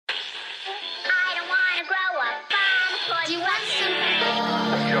Do you want some?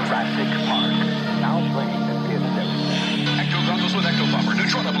 Jurassic Park. Now playing at theaters everywhere. Ecto goggles with Ecto Buffer,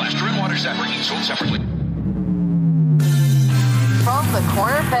 Neutrona Blaster, and Water Zapper, each sold separately. From the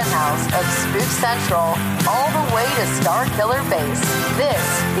corner penthouse of Spook Central all the way to Star Killer Base, this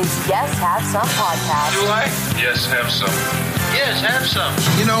is Yes Have Some Podcast. Do I? Yes, have some. Yes, have some.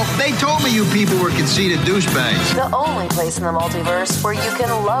 You know, they told me you people were conceited douchebags. The only place in the multiverse where you can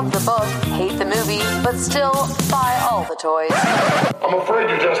love the book, hate the movie, but still buy all the toys. I'm afraid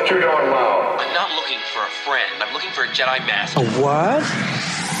you're just too darn loud. I'm not looking for a friend. I'm looking for a Jedi Master. What?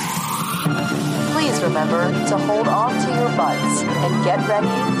 Please remember to hold on to your butts and get ready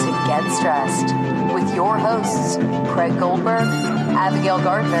to get stressed. With your hosts, Craig Goldberg, Abigail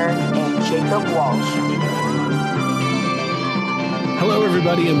Gardner, and Jacob Walsh. Hello,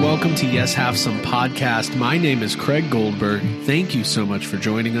 everybody, and welcome to Yes Have Some Podcast. My name is Craig Goldberg. Thank you so much for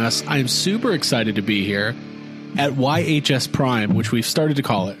joining us. I am super excited to be here at YHS Prime, which we've started to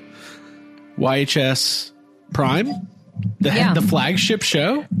call it. YHS Prime? The flagship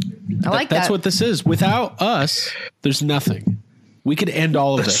show? I like that. That's what this is. Without us, there's nothing. We could end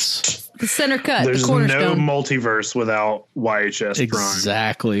all of this. The center cut, There's the cornerstone. no multiverse without YHS Prime.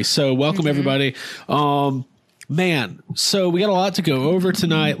 Exactly. So welcome, everybody. Man, so we got a lot to go over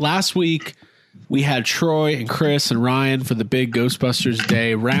tonight. Last week, we had Troy and Chris and Ryan for the big Ghostbusters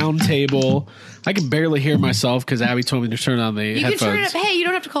Day roundtable. I can barely hear myself because Abby told me to turn on the headphones. You can turn it up. Hey, you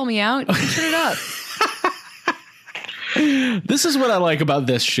don't have to call me out. You can turn it up. This is what I like about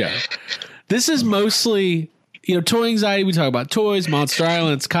this show. This is mostly, Toy Anxiety. We talk about toys, Monster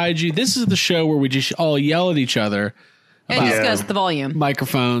Islands, Kaiju. This is the show where we just all yell at each other. And discuss the volume.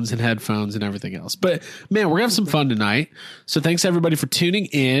 Microphones and headphones and everything else. But, man, we're going to have some fun tonight. So thanks, everybody, for tuning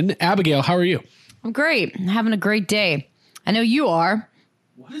in. Abigail, how are you? I'm great. I'm having a great day. I know you are.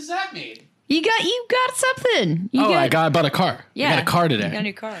 What does that mean? You got something. I bought a car. Yeah. I got a car today. You got a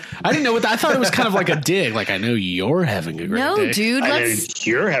new car. I didn't know I thought it was kind of like a dig. Like, I know you're having a great day. No, dude. I know Let's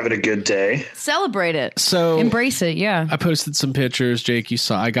you're having a good day. celebrate it. So Embrace it, yeah. I posted some pictures. Jake, you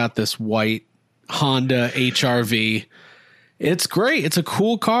saw. I got this white Honda HR-V. It's great. It's a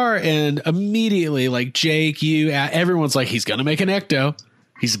cool car. And immediately, like Jake, everyone's like, he's going to make an Ecto.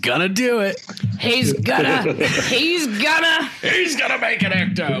 He's going to do it. He's gonna make an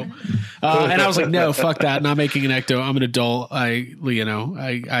Ecto. And I was like, no, fuck that. Not making an Ecto. I'm an adult. I'm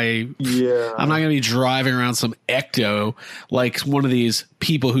not going to be driving around some Ecto like one of these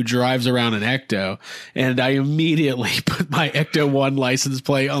people who drives around an Ecto. And I immediately put my Ecto 1 license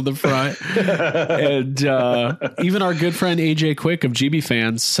plate on the front. And even our good friend AJ Quick of GB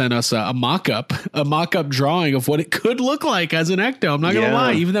Fans sent us a mock-up drawing of what it could look like as an Ecto. I'm not going to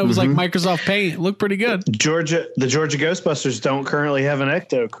lie. Even though it was like Microsoft Paint, it looked pretty good. The Georgia Ghostbusters don't currently have an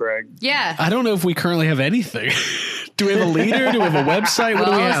Ecto, Craig. Yeah. I don't know if we currently have anything. Do we have a leader? Do we have a website? What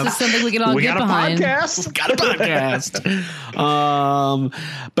do we have? This is something we can all get behind. We got a podcast.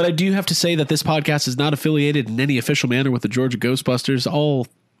 But I do have to say that this podcast is not affiliated in any official manner with the Georgia Ghostbusters. All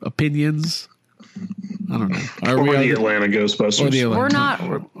opinions. I don't know. Or the Atlanta Ghostbusters. We're not.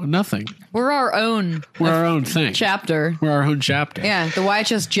 Nothing. We're our own. We're our own thing. Chapter. We're our own chapter. Yeah. The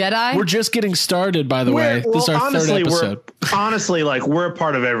YHS Jedi. We're just getting started, by the way. This is our third episode. We're a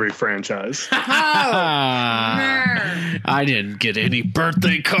part of every franchise. I didn't get any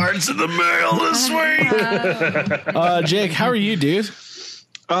birthday cards in the mail this week. Jake, how are you, dude?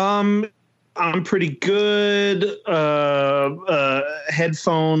 I'm pretty good.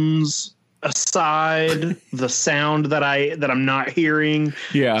 Headphones aside, the sound that I'm not hearing,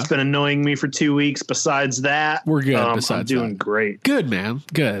 it's been annoying me for 2 weeks. Besides that, we're good. I'm doing great. Good, man.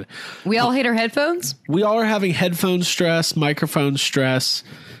 Good. We all hate our headphones. We all are having headphone stress, microphone stress,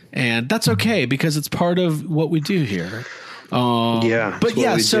 and that's okay because it's part of what we do here. So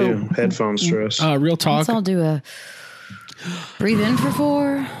headphone stress. Real talk. Let's all do a breathe in for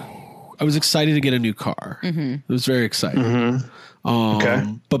 4. I was excited to get a new car. It was very exciting. Okay.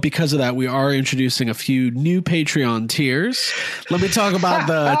 But because of that, we are introducing a few new Patreon tiers. Let me talk about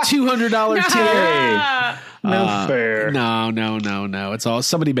the $200 tier. No fair. No. It's all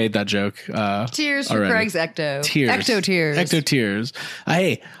somebody made that joke. Tears for already. Craig's Ecto. Tears. Ecto tears. Ecto tears.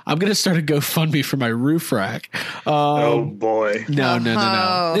 Hey, I'm gonna start a GoFundMe for my roof rack. Oh boy.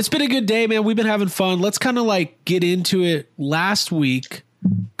 No. It's been a good day, man. We've been having fun. Let's kind of like get into it. Last week,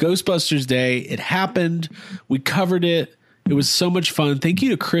 Ghostbusters Day. It happened. We covered it. It was so much fun. Thank you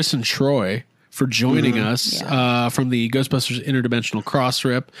to Chris and Troy for joining us from the Ghostbusters Interdimensional Cross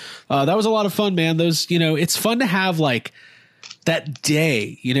Rip. That was a lot of fun, man. Those, it's fun to have like that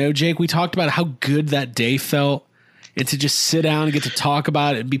day. Jake, we talked about how good that day felt. and to just sit down and get to talk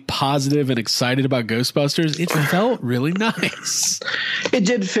about it and be positive and excited about Ghostbusters, it felt really nice. It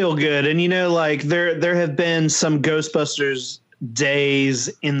did feel good. And, like there have been some Ghostbusters days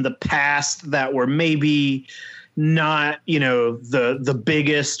in the past that were maybe not, the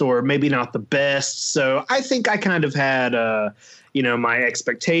biggest or maybe not the best. So I think I kind of had, my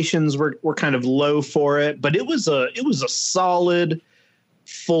expectations were kind of low for it, but it was a solid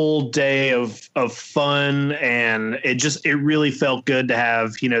full day of fun. And it really felt good to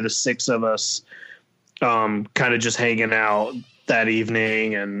have, the six of us kind of just hanging out that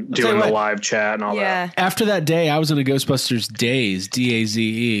evening and doing the live chat and all that. After that day, I was in a Ghostbusters Daze,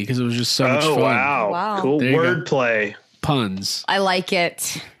 DAZE, because it was just so much fun. Wow. Cool wordplay. Puns. I like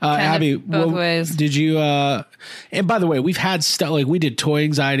it. Abby, both ways. Did you, and by the way, we've had stuff like we did Toy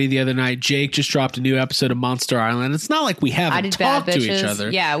Anxiety the other night. Jake just dropped a new episode of Monster Island. It's not like we haven't talked to each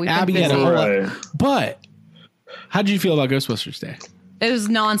other. Yeah, we've Abby been busy. had a whole lot. But how did you feel about Ghostbusters Day? It was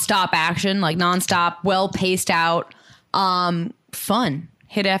nonstop action, like nonstop, well paced out. Fun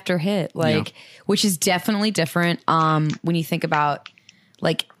hit after hit, which is definitely different. When you think about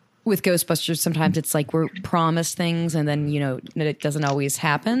like with Ghostbusters, sometimes it's like we're promised things and then, it doesn't always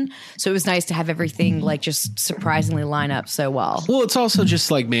happen. So it was nice to have everything like just surprisingly line up so well. Well, it's also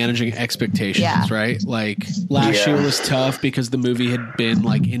just like managing expectations, right? Like last year was tough because the movie had been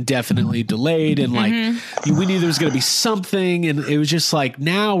like indefinitely delayed and like we knew there was going to be something. And it was just like,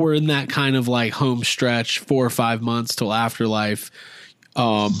 now we're in that kind of like home stretch, 4 or 5 months till Afterlife.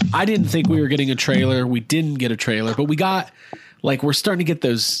 I didn't think we were getting a trailer. We didn't get a trailer, but we got like, we're starting to get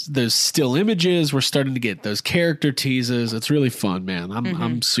those still images. We're starting to get those character teases. It's really fun, man.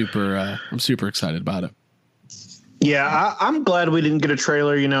 I'm super excited about it. Yeah, I'm glad we didn't get a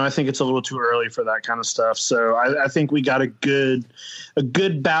trailer. I think it's a little too early for that kind of stuff. So I think we got a good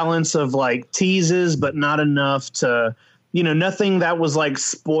balance of like teases, but not enough to, nothing that was like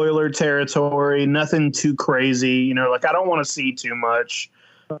spoiler territory, nothing too crazy. Like I don't want to see too much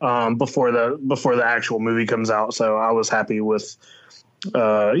before the actual movie comes out. So I was happy with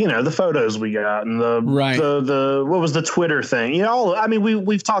the photos we got and the what was the Twitter thing?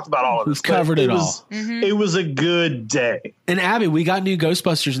 We've talked about all of this. We've covered it all. It was a good day. And Abby, we got new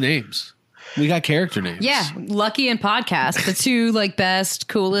Ghostbusters names. We got character names. Yeah, Lucky and Podcast, the two like best,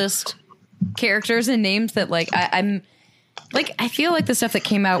 coolest characters and names that like I'm like I feel like the stuff that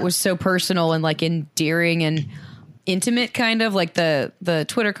came out was so personal and like endearing and intimate, kind of like the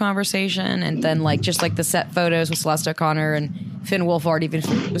Twitter conversation, and then like just like the set photos with Celeste O'Connor and Finn Wolfhard, even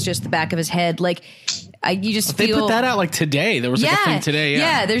if it was just the back of his head. Like you just they feel put that out like today. There was like a thing today.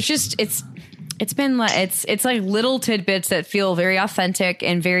 Yeah. There's just it's been like it's like little tidbits that feel very authentic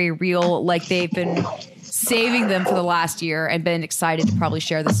and very real. Like they've been saving them for the last year and been excited to probably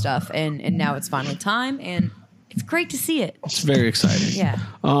share this stuff, and now it's finally time, and it's great to see it. It's very exciting. Yeah.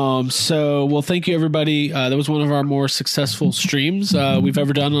 Well, thank you, everybody. That was one of our more successful streams we've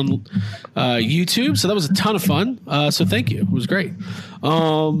ever done on YouTube. So that was a ton of fun. So thank you. It was great.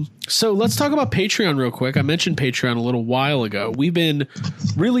 So let's talk about Patreon real quick. I mentioned Patreon a little while ago. We've been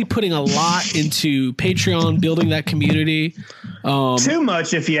really putting a lot into Patreon, building that community. Too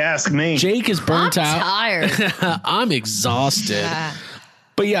much, if you ask me. Jake is burnt out. Tired. I'm exhausted.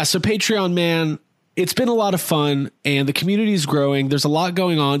 But yeah, so Patreon, man. It's been a lot of fun and the community is growing. There's a lot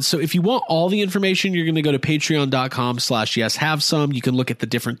going on. So if you want all the information, you're going to go to patreon.com/yeshavesome. You can look at the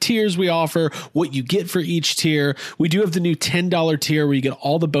different tiers we offer, what you get for each tier. We do have the new $10 tier where you get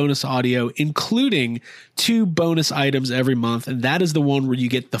all the bonus audio, including 2 bonus items every month. And that is the one where you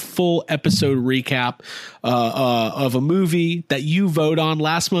get the full episode recap of a movie that you vote on.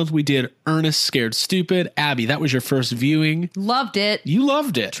 Last month we did Ernest Scared Stupid. Abby, that was your first viewing. Loved it. You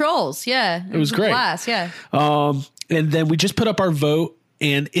loved it. Trolls, yeah. It was great. Blast, yeah. And then we just put up our vote,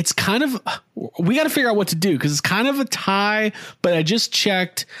 and it's kind of, we got to figure out what to do because it's kind of a tie, but I just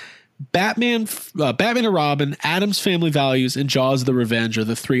checked. Batman and Robin, Addams Family Values, and Jaws the Revenge are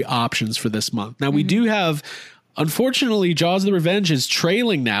the 3 options for this month. Now, we do have, unfortunately, Jaws the Revenge is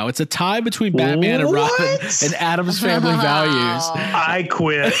trailing now. It's a tie between Batman and Robin and Addams Family Values. I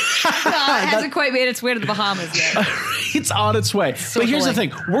quit. It hasn't quite made its way to the Bahamas yet. It's on its way. But here's the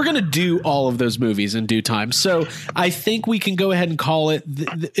thing. We're going to do all of those movies in due time. So I think we can go ahead and call it.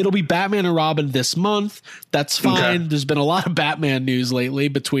 It'll be Batman and Robin this month. That's fine. Okay. There's been a lot of Batman news lately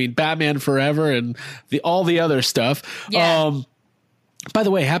between Batman Forever and all the other stuff. Yeah. By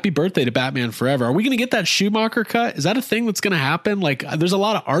the way, happy birthday to Batman Forever. Are we going to get that Schumacher cut? Is that a thing that's going to happen? Like, there's a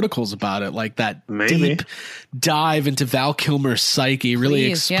lot of articles about it, like that deep dive into Val Kilmer's psyche,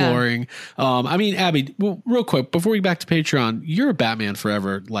 really exploring. Yeah. I mean, Abby, real quick, before we get back to Patreon, you're a Batman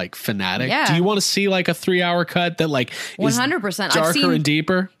Forever, like, fanatic. Yeah. Do you want to see, like, a 3-hour cut that, like, 100%. darker and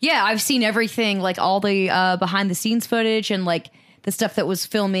deeper? Yeah, I've seen everything, like, all the behind-the-scenes footage and, like, the stuff that was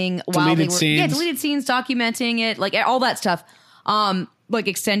filming while deleted scenes. Yeah, deleted scenes, documenting it, like, all that stuff. Like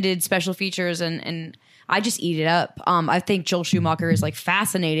extended special features and I just eat it up. I think Joel Schumacher is like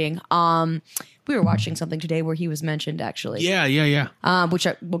fascinating. We were watching something today where he was mentioned actually. Yeah. Which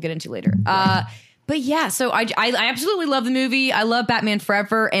we'll get into later. But yeah, so I absolutely love the movie. I love Batman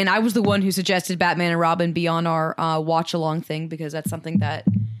Forever, and I was the one who suggested Batman and Robin be on our watch along thing because that's something that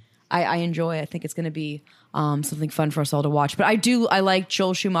I enjoy. I think it's going to be something fun for us all to watch. But I like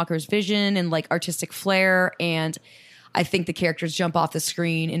Joel Schumacher's vision and like artistic flair, and I think the characters jump off the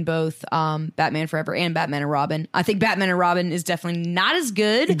screen in both Batman Forever and Batman and Robin. I think Batman and Robin is definitely not as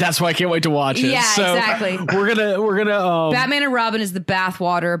good. That's why I can't wait to watch it. Yeah, so exactly. We're gonna. Batman and Robin is the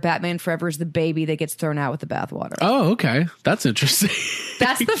bathwater. Batman Forever is the baby that gets thrown out with the bathwater. Oh, okay, that's interesting.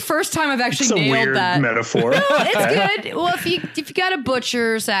 That's the first time I've actually it's a nailed weird that metaphor. No, it's good. Well, if you got a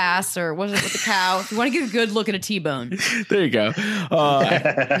butcher's ass or was it with the cow, if you want to get a good look at a T-bone, there you go.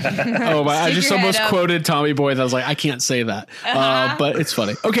 I just almost quoted Tommy Boy. I was like, I can't say that. But it's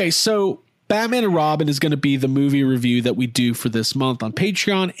funny. Okay, so Batman and Robin is going to be the movie review that we do for this month on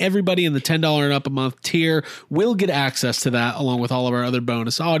Patreon. Everybody in the $10 and up a month tier will get access to that along with all of our other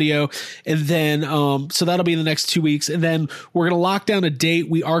bonus audio. And then, so that'll be in the next 2 weeks. And then we're going to lock down a date.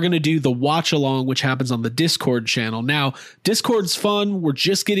 We are going to do the watch along, which happens on the Discord channel. Now, Discord's fun. We're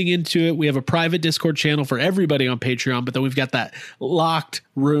just getting into it. We have a private Discord channel for everybody on Patreon, but then we've got that locked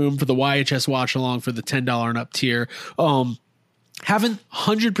room for the YHS watch along for the $10 and up tier. Haven't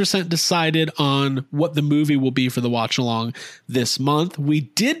 100% decided on what the movie will be for the watch along this month. We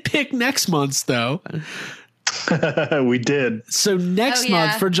did pick next month's though. We did. So next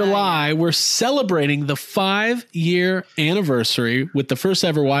month for July, we're celebrating the 5-year anniversary with the first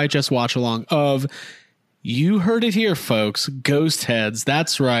ever YHS watch along of, you heard it here, folks, Ghost Heads.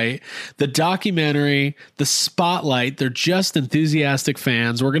 That's right. The documentary, the spotlight, they're just enthusiastic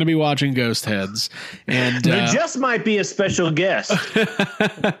fans. We're going to be watching Ghost Heads. And there just might be a special guest.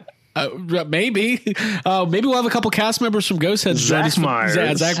 Maybe we'll have a couple cast members from Ghost Heads. Zach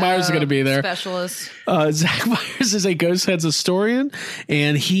Myers. Zach Myers is going to be there. Specialist. Zach Myers is a Ghost Heads historian,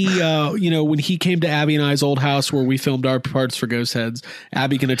 and he, when he came to Abby and I's old house where we filmed our parts for Ghost Heads,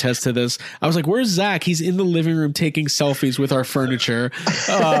 Abby can attest to this. I was like, "Where's Zach?" He's in the living room taking selfies with our furniture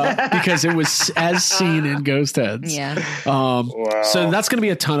because it was as seen in Ghost Heads. Yeah. Wow. So that's going to be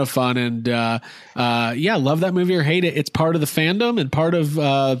a ton of fun, and love that movie or hate it. It's part of the fandom and part of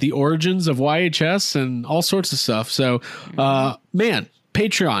the origins of YHS and all sorts of stuff. So, man,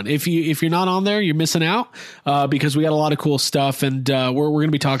 Patreon. If you're not on there, you're missing out because we got a lot of cool stuff, and we're going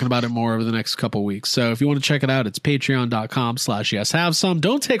to be talking about it more over the next couple weeks. So if you want to check it out, it's patreon.com/yeshavesome.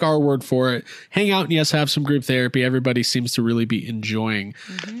 Don't take our word for it. Hang out and Yes Have Some group therapy. Everybody seems to really be enjoying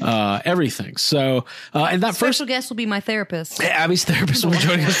everything. So and that special guest will be my therapist. Abby's therapist will be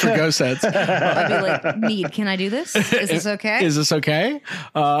joining us for Ghost Heads. I'd be like, Need, can I do this? Is this okay? Is this okay?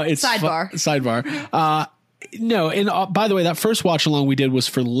 It's sidebar. Sidebar. No, and by the way, that first watch along we did was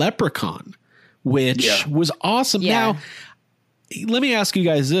for Leprechaun, which was awesome. Yeah. Now, let me ask you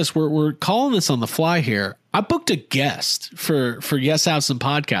guys this: we're calling this on the fly here. I booked a guest for Yes Have Some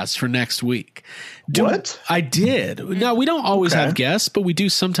podcasts for next week. What? I did. Now, we don't always have guests, but we do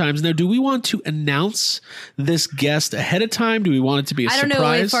sometimes. Now, do we want to announce this guest ahead of time? Do we want it to be a surprise? I don't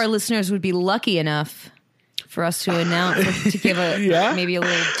know if our listeners would be lucky enough for us to announce, to give maybe a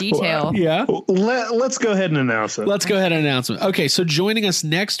little detail. Let's go ahead and announce it. Let's go ahead and announce it. Okay, so joining us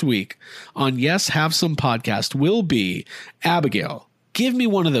next week on Yes Have Some podcast will be Abigail. Give me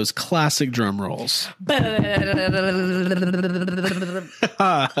one of those classic drum rolls. That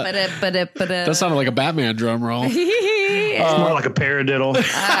sounded like a Batman drum roll. It's more like a paradiddle.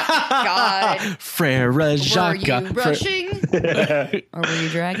 God. Frere Jacques. Were you rushing? Or were you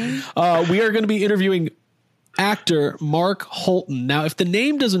dragging? We are going to be interviewing actor Mark Holton. Now, if the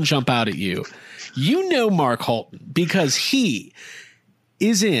name doesn't jump out at you, you know Mark Holton because he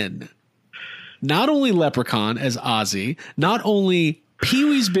is in not only Leprechaun as Ozzy, not only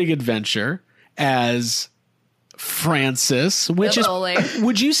Pee-wee's Big Adventure as Francis, which is,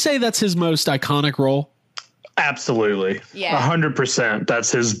 would you say that's his most iconic role? Absolutely. Yeah. 100%.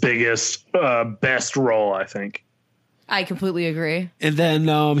 That's his biggest, best role, I think. I completely agree. And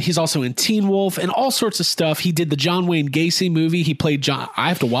then he's also in Teen Wolf and all sorts of stuff. He did the John Wayne Gacy movie. He played John. I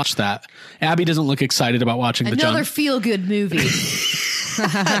have to watch that. Abby doesn't look excited about watching Another feel-good movie.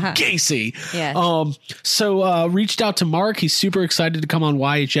 Gacy. Yeah. So reached out to Mark. He's super excited to come on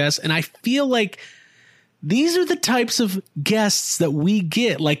YHS. And I feel like these are the types of guests that we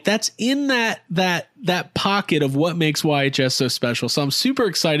get. Like that's in that pocket of what makes YHS so special. So I'm super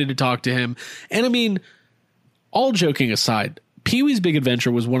excited to talk to him. And I mean, all joking aside, Pee-wee's Big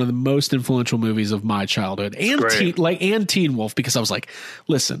Adventure was one of the most influential movies of my childhood, and Teen Wolf, because I was like,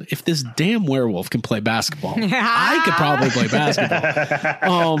 listen, if this damn werewolf can play basketball, I could probably play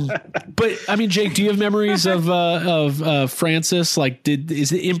basketball. But I mean, Jake, do you have memories of Francis? Like,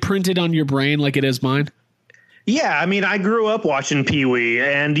 is it imprinted on your brain like it is mine? Yeah, I mean, I grew up watching Pee-wee,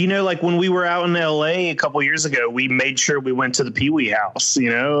 and like when we were out in LA a couple years ago, we made sure we went to the Pee-wee house.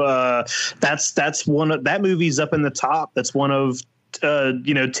 That's one of that movie's up in the top. That's one of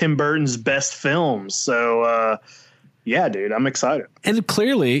Tim Burton's best films. So yeah, dude, I'm excited. And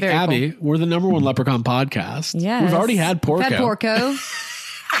clearly, Very Abby, we're the number one Leprechaun podcast. Yeah, we've already had Porco.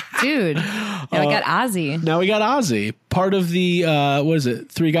 Dude, now we got Ozzy. Now we got Ozzy, part of the what is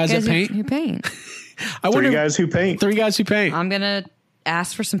it? Three Guys That Paint. Who paint? Three Guys Who Paint. Three Guys Who Paint. I'm gonna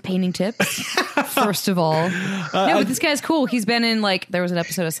ask for some painting tips first of all. But this guy's cool. He's been in there was an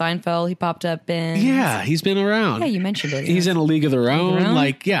episode of Seinfeld he popped up in. Yeah, he's been around. Yeah, you mentioned it. He's in A League of Their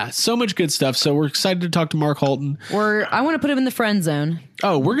Own. So much good stuff. So we're excited to talk to Mark Holton. I want to put him in the friend zone.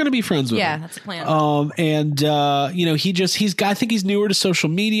 Oh, we're gonna be friends with him. Yeah, that's the plan. I think he's newer to social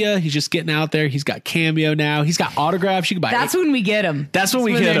media. He's just getting out there. He's got Cameo now. He's got autographs. You can buy. That's when we get him. That's when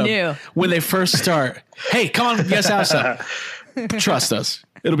we get him. New. When they first start. Hey, come on, Yes Asa. Trust us.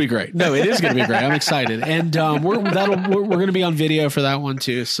 It'll be great. No, it is going to be great. I'm excited. And we're going to be on video for that one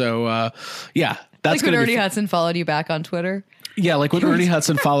too. So yeah, that's when Ernie Hudson followed you back on Twitter. Yeah, like when Ernie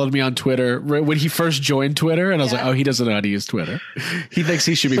Hudson followed me on Twitter when he first joined Twitter, and I was like, oh, he doesn't know how to use Twitter. He thinks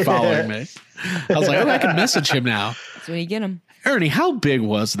he should be following me. I was like, I can message him now. That's when you get him. Ernie, how big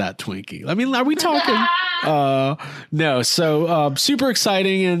was that Twinkie? I mean, are we talking? No. So super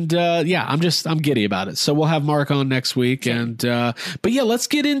exciting, and I'm giddy about it. So we'll have Mark on next week, and but yeah, let's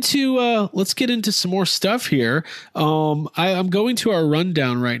get into some more stuff here. I'm going to our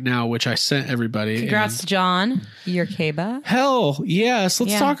rundown right now, which I sent everybody. Congrats to John Urqueba. Hell yes,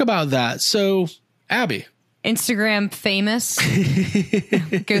 let's talk about that. So Abby, Instagram famous,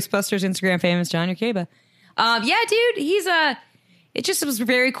 Ghostbusters Instagram famous John Urqueba. Yeah, dude, he's it just was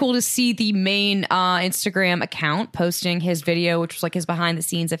very cool to see the main Instagram account posting his video, which was like his behind the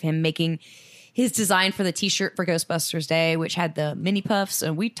scenes of him making his design for the t-shirt for Ghostbusters Day, which had the mini puffs.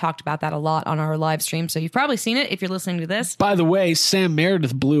 And we talked about that a lot on our live stream. So you've probably seen it if you're listening to this. By the way, Sam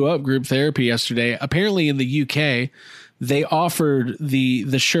Meredith blew up Group Therapy yesterday. Apparently in the UK, they offered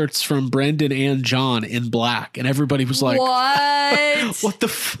the shirts from Brendan and John in black, and everybody was like, "What? What the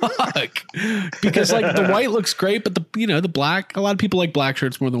fuck?" Because the white looks great, but the black. A lot of people like black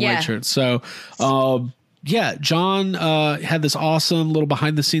shirts more than white shirts. So, John had this awesome little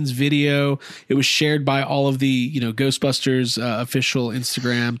behind the scenes video. It was shared by all of the Ghostbusters official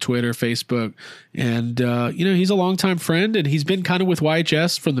Instagram, Twitter, Facebook, and he's a longtime friend, and he's been kind of with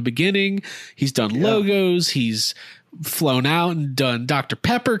YHS from the beginning. He's done logos. He's flown out and done Dr.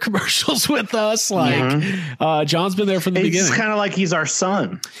 Pepper commercials with us. John's been there from the beginning. It's kind of like he's our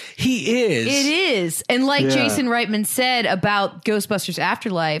son. He is. It is. And Jason Reitman said about Ghostbusters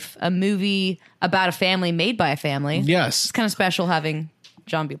Afterlife, a movie about a family made by a family. Yes. It's kind of special having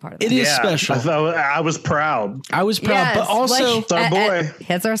John be a part of it. It is special. I was proud. Yes, but also it's our boy.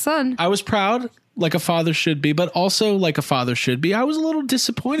 It's our son. I was proud. Like a father should be, but also like a father should be. I was a little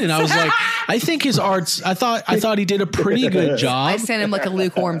disappointed. I was like, I think his art's. I thought he did a pretty good job. I sent him like a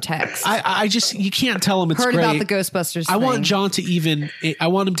lukewarm text. I just you can't tell him it's heard great. About the Ghostbusters. I want John to I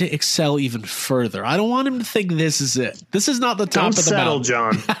want him to excel even further. I don't want him to think this is it. This is not the top of the mountain.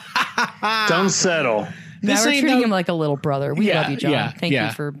 Don't settle, John. Don't settle. Now we're treating him like a little brother. We love you, John. Thank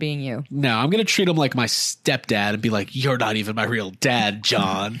you for being you. No, I'm going to treat him like my stepdad and be like, you're not even my real dad,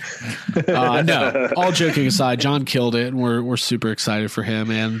 John. No, all joking aside, John killed it, and we're super excited for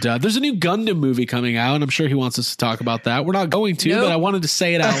him. And there's a new Gundam movie coming out, and I'm sure he wants us to talk about that. We're not going to, but I wanted to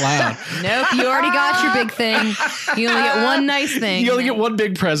say it out loud. Nope, you already got your big thing. You only get one nice thing. You only get one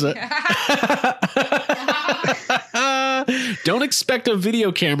big present. Don't expect a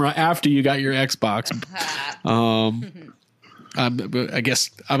video camera after you got your Xbox. I guess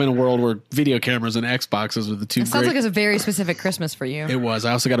I'm in a world where video cameras and Xboxes are the two. It sounds like it's a very specific Christmas for you. It was.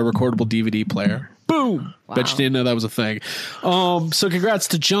 I also got a recordable DVD player. Boom! Wow. Bet you didn't know that was a thing. So congrats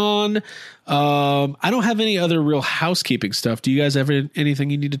to John. I don't have any other real housekeeping stuff. Do you guys have anything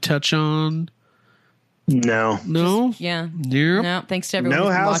you need to touch on? No. Yeah. Yep. No. Thanks to everyone No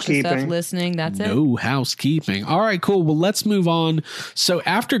who's watching housekeeping. stuff, listening. That's it. No housekeeping. All right, cool. Well, let's move on. So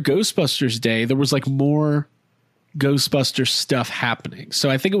after Ghostbusters Day, there was like more Ghostbusters stuff happening. So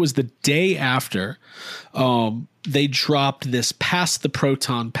I think it was the day after they dropped this Past the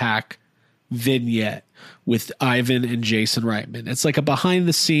Proton Pack vignette with Ivan and Jason Reitman. It's like a behind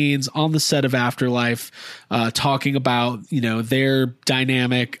the scenes on the set of Afterlife, talking about, their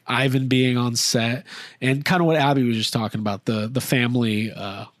dynamic, Ivan being on set, and kind of what Abby was just talking about, the family,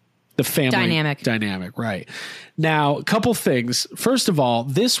 the family dynamic. Right. Now, a couple things. First of all,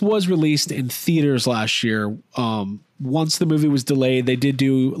 this was released in theaters last year. Once the movie was delayed, they did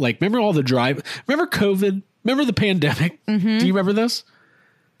do remember all the remember COVID? Remember the pandemic? Mm-hmm. Do you remember this?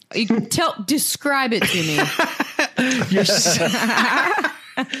 Describe it to me.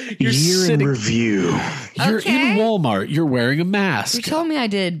 You're sitting in review. You're in Walmart. You're wearing a mask. You told me I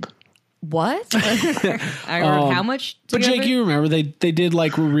did what? I heard how much? But Jake, you remember they did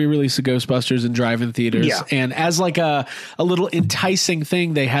re-release the Ghostbusters in drive-in theaters, and as a little enticing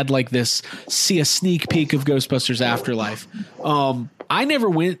thing, they had see a sneak peek of Ghostbusters Afterlife. I never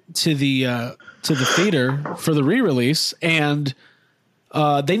went to the theater for the re-release, and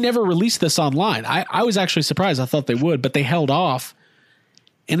they never released this online. I was actually surprised. I thought they would, but they held off.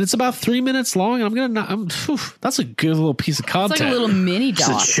 And it's about 3 minutes long. That's a good little piece of content. It's like a little mini doc.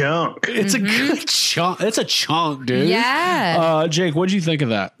 It's a chunk. It's a good chunk. It's a chunk, dude. Yeah. Jake, what did you think of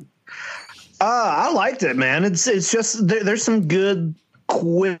that? I liked it, man. It's just there's some good,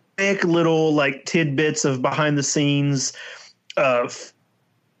 quick little tidbits of behind the scenes.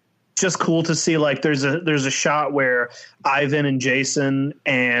 Just cool to see. There's a shot where Ivan and Jason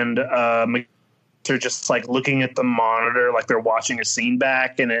and they're just looking at the monitor, they're watching a scene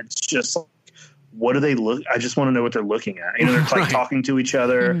back, and it's just what do they look? I just want to know what they're looking at. They're talking to each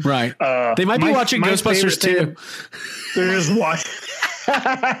other, right? They might be watching Ghostbusters too. They're just watching.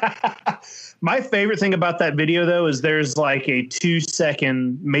 My favorite thing about that video, though, is there's a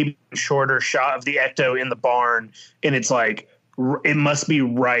 2-second, maybe shorter shot of the Ecto in the barn, and it's it must be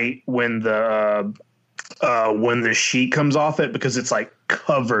right when the sheet comes off it, because it's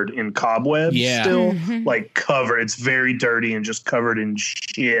covered in cobwebs still, covered. It's very dirty and just covered in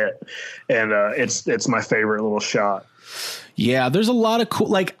shit. And it's my favorite little shot. Yeah, there's a lot of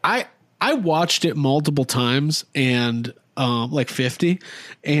cool. I watched it multiple times, and 50,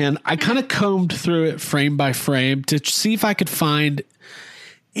 and I kind of combed through it frame by frame to see if I could find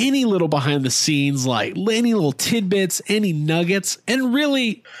any little behind the scenes, any little tidbits, any nuggets, and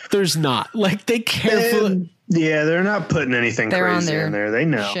really there's not. They carefully. Yeah, they're not putting anything crazy in there. They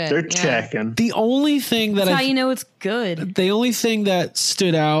know. Shit, they're checking. The only thing that's how you know it's good. The only thing that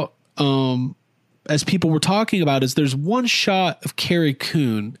stood out as people were talking about is there's one shot of Carrie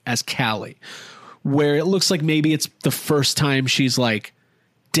Coon as Callie where it looks like maybe it's the first time she's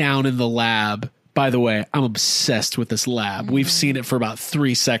down in the lab. By the way, I'm obsessed with this lab. Mm-hmm. We've seen it for about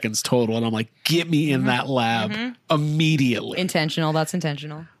 3 seconds total, and I'm get me in that lab immediately. Intentional. That's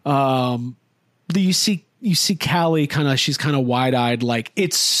intentional. You see Callie she's kind of wide-eyed,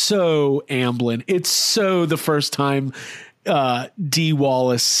 it's so Amblin. It's so the first time Dee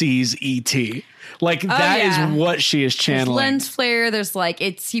Wallace sees E.T. That is what she is channeling. There's lens flare. There's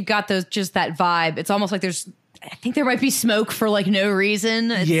you've got just that vibe. It's almost I think there might be smoke for no reason.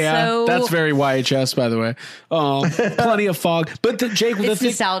 That's very YHS, by the way. Plenty of fog. But Jake, it's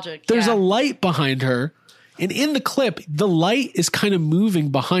nostalgic. There's a light behind her, and in the clip, the light is kind of moving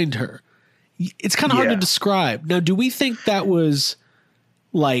behind her. It's kind of hard to describe. Now, do we think that was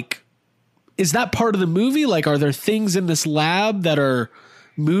is that part of the movie? Are there things in this lab that are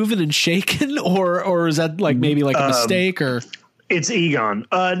moving and shaking, or is that maybe a mistake? Or it's Egon.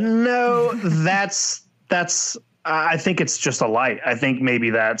 No, that's. I think it's just a light. I think maybe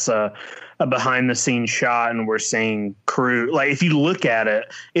that's a behind the scenes shot, and we're seeing crew. If you look at it,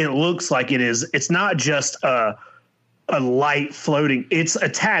 it looks like it is. It's not just a light floating. It's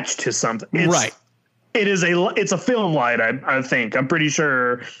attached to something. Right. It is it's a film light. I think. I'm pretty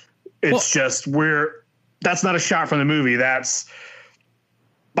sure it's that's not a shot from the movie. That's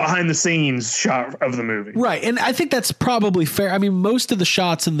behind the scenes shot of the movie. Right. And I think that's probably fair. I mean, most of the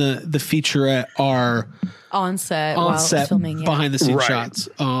shots in the featurette are on set filming, behind the scenes shots.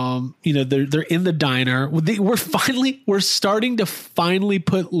 They're in the diner. We're starting to finally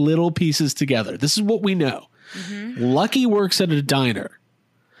put little pieces together. This is what we know. Lucky works at a diner.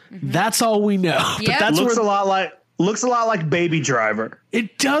 That's all we know. Yep. But that's looks where a lot like Baby Driver.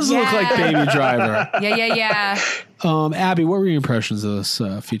 it does look like Baby Driver. Yeah. Abby, what were your impressions of this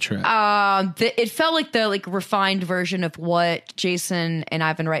featurette? It felt like the refined version of what Jason and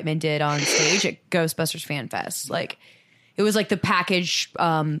Ivan Reitman did on stage at Ghostbusters Fan Fest. Like, it was like the package,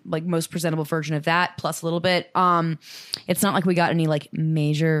 like most presentable version of that, plus a little bit. It's not like we got any like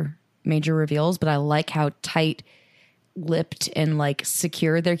major reveals, but I like how tight-lipped and like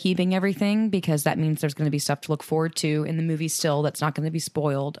secure they're keeping everything, because that means there's going to be stuff to look forward to in the movie still that's not going to be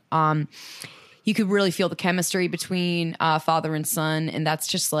spoiled. You could really feel the chemistry between father and son, and that's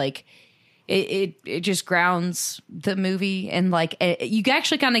just like it just grounds the movie. And like you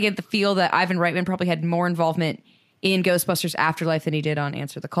actually kind of get the feel that Ivan Reitman probably had more involvement in Ghostbusters Afterlife than he did on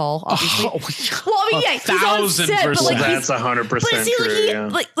Answer the Call, obviously. Well, I mean, yeah, he's on set, but like that's 100% true.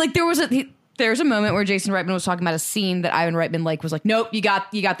 Like there was a moment where Jason Reitman was talking about a scene that Ivan Reitman like was like, nope, you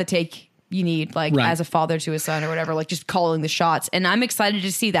got the take you need, like as a father to his son or whatever, like just calling the shots. And I'm excited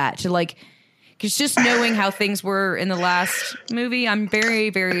to see that, to like, because just knowing how things were in the last movie, I'm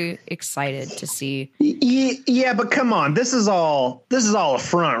very, very excited to see. Yeah, but come on, this is all a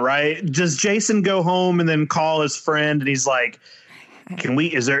front, right? Does Jason go home and then call his friend and he's like,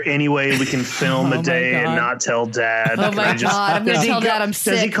 is there any way we can film a day and not tell Dad? Oh my God, I'm going to tell Dad I'm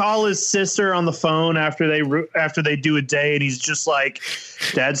sick. Does he call his sister on the phone after they do a day and he's just like,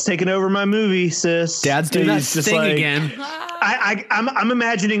 Dad's taking over my movie, sis. Dad's doing that thing like, again. I'm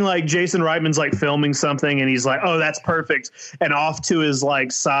imagining like Jason Reitman's like filming something and he's like, oh, that's perfect. And off to his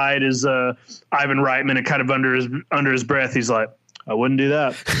like side is Ivan Reitman, and kind of under his breath, he's like, I wouldn't do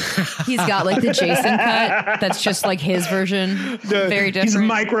that. He's got like the Jason cut. That's just like his version. Very different.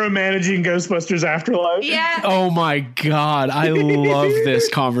 He's micromanaging Ghostbusters Afterlife. Yeah. Oh my God. I love this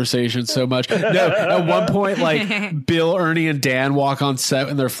conversation so much. No, at one point, like Bill, Ernie, and Dan walk on set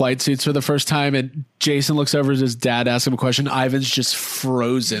in their flight suits for the first time, and Jason looks over at his dad, asks him a question. Ivan's just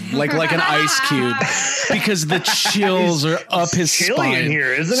frozen, like an ice cube, because the chills are up his spine. In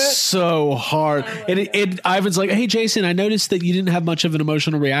here, isn't it? So hard. And Ivan's like, hey, Jason, I noticed that you didn't have much of an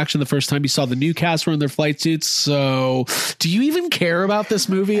emotional reaction the first time you saw the new cast were in their flight suits. So do you even care about this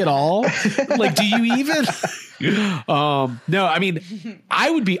movie at all? Like, do you even? No, I mean,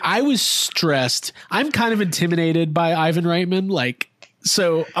 I was stressed. I'm kind of intimidated by Ivan Reitman. Like,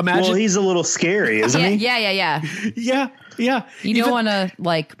 so imagine. Well, he's a little scary, isn't he? Yeah. Yeah. You don't want to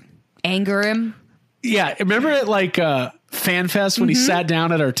like anger him. Yeah. Remember at like Fan Fest when he sat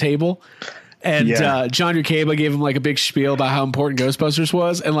down at our table? And John Urqueba gave him like a big spiel about how important Ghostbusters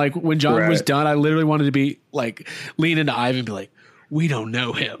was. And like when John was done, I literally wanted to be like lean into Ivan and be like, we don't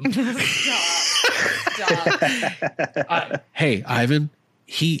know him. Stop. Hey, Ivan,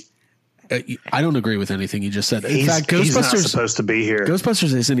 I don't agree with anything you just said. In fact, Ghostbusters he's not supposed to be here.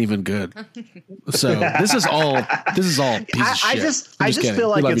 Ghostbusters isn't even good. So this is all piece of shit. I just feel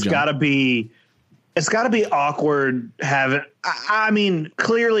like it's got to be awkward having. I mean,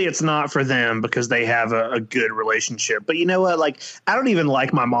 clearly it's not for them because they have a good relationship. But you know what? Like, I don't even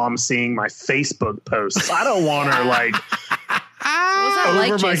like my mom seeing my Facebook posts. I don't want her like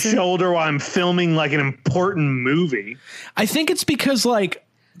over my shoulder while I'm filming like an important movie. I think it's because like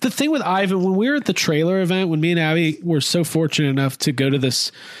the thing with Ivan, when we were at the trailer event, when me and Abby were so fortunate enough to go to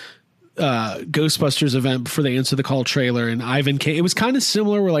this Ghostbusters event before they Answer the Call trailer, and Ivan came, it was kind of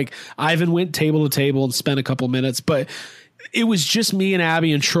similar where like Ivan went table to table and spent a couple minutes, but it was just me and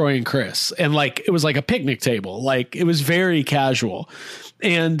Abby and Troy and Chris, and like it was like a picnic table, like it was very casual.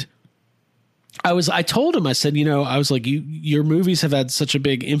 And I told him, I said, you know, I was like, your movies have had such a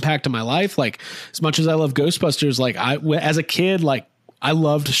big impact on my life. Like, as much as I love Ghostbusters, like as a kid, like I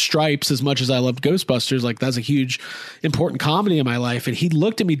loved Stripes as much as I loved Ghostbusters. Like, that's a huge, important comedy in my life. And he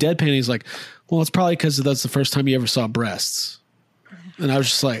looked at me deadpan and he's like, well, it's probably because that's the first time you ever saw breasts. And I was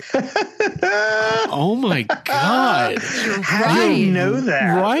just like, oh my God. How do you know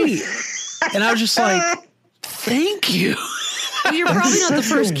that? Right. And I was just like, thank you. You're probably not the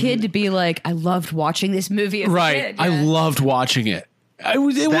first kid to be like, I loved watching this movie as a kid. I loved watching it.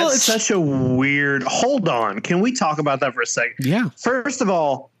 That's such a weird. Hold on. Can we talk about that for a second? Yeah. First of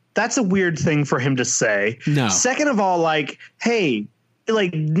all, that's a weird thing for him to say. No. Second of all, like, hey,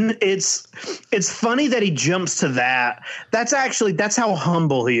 like it's funny that he jumps to that. That's how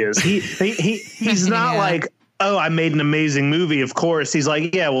humble he is. He's not like, oh, I made an amazing movie. Of course. He's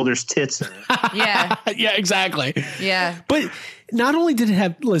like, yeah, well, there's tits in it. Yeah. Yeah, exactly. Yeah. But not only did it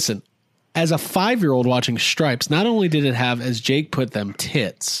have, listen, as a 5-year-old watching Stripes, not only did it have, as Jake put them,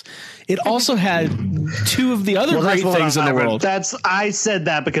 tits, it also had two of the other great things in the world. I said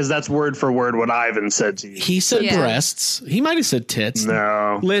that because that's word for word what Ivan said to you. He said breasts. He might have said tits.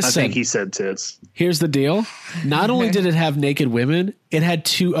 No, listen. I think he said tits. Here's the deal. Not only did it have naked women, it had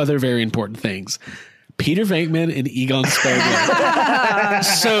two other very important things. Peter Venkman and Egon Spengler.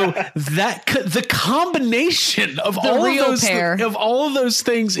 So that the combination of all of those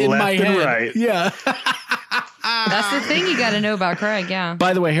things in my head. Right. Yeah. That's the thing you got to know about Craig. Yeah.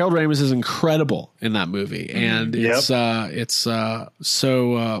 By the way, Harold Ramis is incredible in that movie, and it's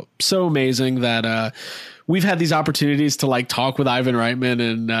so amazing that we've had these opportunities to like talk with Ivan Reitman,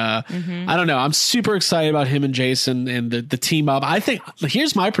 and I don't know. I'm super excited about him and Jason and the team up. I think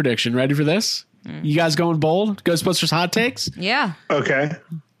here's my prediction. Ready for this? You guys going bold? Ghostbusters hot takes? Yeah. Okay.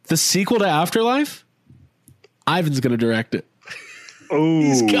 The sequel to Afterlife, Ivan's going to direct it. Oh,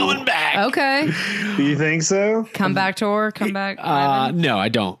 he's coming back. Okay. Do you think so? Come back. No, I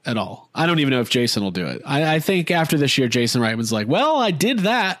don't at all. I don't even know if Jason will do it. I think after this year, Jason Reitman's like, well, I did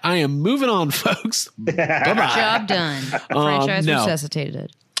that. I am moving on, folks. Bye-bye. Job done. Franchise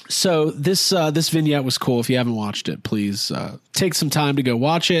resuscitated. So this vignette was cool. If you haven't watched it, please take some time to go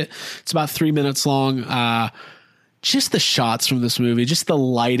watch it. It's about 3 minutes long. Just the shots from this movie, just the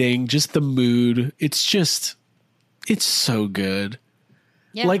lighting, just the mood. It's so good.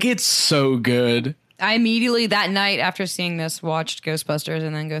 Yeah. Like, it's so good. I immediately that night after seeing this watched Ghostbusters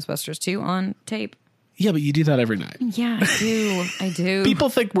and then Ghostbusters 2 on tape. Yeah, but you do that every night. Yeah, I do. People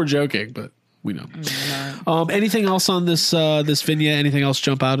think we're joking, but we know. Anything else on this vignette? Anything else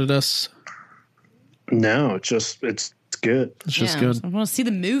jump out at us? No, it's good. It's just good. I want to see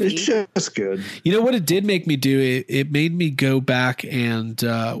the movie. It's just good. You know what it did make me do? It made me go back and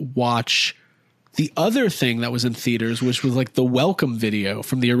watch the other thing that was in theaters, which was like the welcome video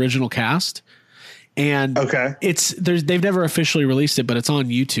from the original cast. And they've never officially released it, but it's on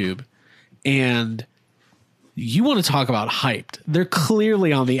YouTube. And you want to talk about hyped. They're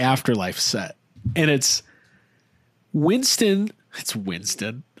clearly on the Afterlife set. And it's Winston. It's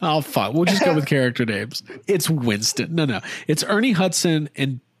Winston. Oh, fuck. We'll just go with character names. It's Winston. No. It's Ernie Hudson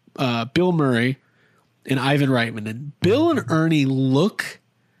and Bill Murray and Ivan Reitman. And Bill and Ernie look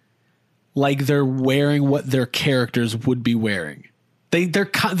like they're wearing what their characters would be wearing.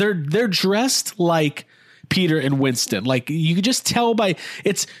 They're dressed like Peter and Winston. Like, you could just tell by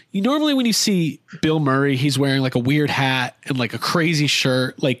normally when you see Bill Murray, he's wearing like a weird hat and like a crazy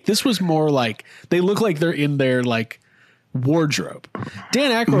shirt. Like, this was more like they look like they're in their like wardrobe.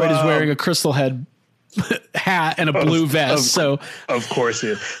 Dan Aykroyd is wearing a crystal head hat and a blue vest. Of course he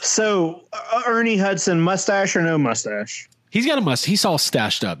is. So Ernie Hudson, mustache or no mustache? He's got a mustache. He's all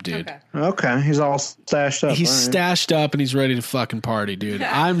stashed up, dude. Okay. He's all stashed up. He's stashed up and he's ready to fucking party, dude.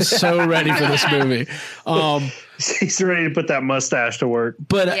 I'm so ready for this movie. He's ready to put that mustache to work.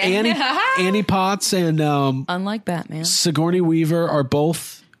 But Annie Potts and unlike Batman, Sigourney Weaver are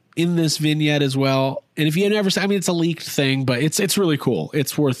both in this vignette as well. And if you never, it's a leaked thing, but it's really cool.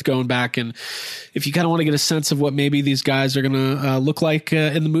 It's worth going back, and if you kind of want to get a sense of what maybe these guys are going to look like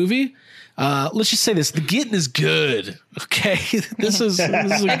in the movie. Let's just say this: the getting is good. Okay, this is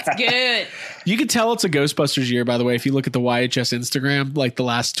it's good. You can tell it's a Ghostbusters year, by the way. If you look at the YHS Instagram, like the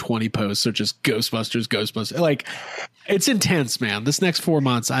last 20 posts are just Ghostbusters. Like, it's intense, man. This next 4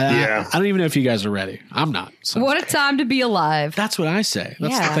 months, I don't even know if you guys are ready. I'm not. So. What a time to be alive. That's what I say.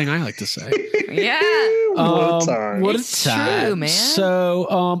 That's the thing I like to say. What a time! What a time, true, man.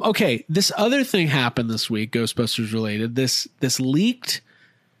 So, okay, this other thing happened this week, Ghostbusters related. This leaked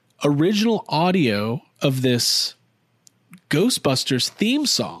original audio of this Ghostbusters theme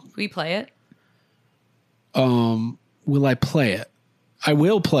song. We play it? Will I play it? I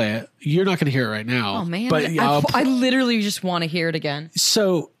will play it. You're not going to hear it right now. Oh man, but I literally just want to hear it again.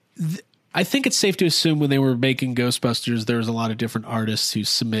 So I think it's safe to assume when they were making Ghostbusters, there was a lot of different artists who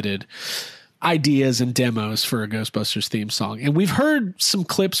submitted ideas and demos for a Ghostbusters theme song. And we've heard some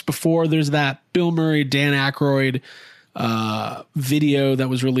clips before. There's that Bill Murray, Dan Aykroyd video that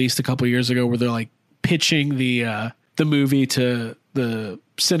was released a couple years ago where they're like pitching the movie to the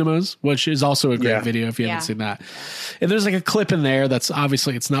cinemas, which is also a great video if you haven't seen that. And there's like a clip in there that's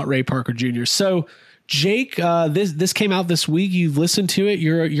obviously it's not Ray Parker Jr. So Jake, this came out this week. You've listened to it.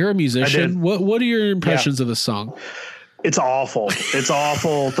 You're a musician. What are your impressions of the song? It's awful. It's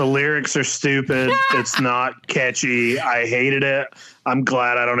awful. The lyrics are stupid. It's not catchy. I hated it. I'm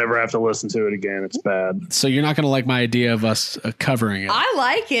glad I don't ever have to listen to it again. It's bad. So you're not going to like my idea of us covering it. I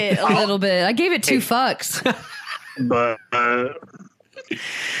like it a little bit. I gave it 2 fucks. But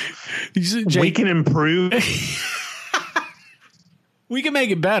Jake, we can improve. We can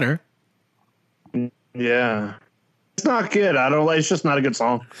make it better. Yeah. It's not good. It's just not a good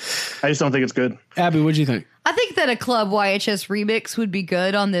song. I just don't think it's good. Abby, what'd you think? I think that a Club YHS remix would be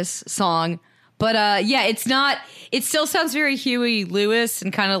good on this song. But yeah, it's not. It still sounds very Huey Lewis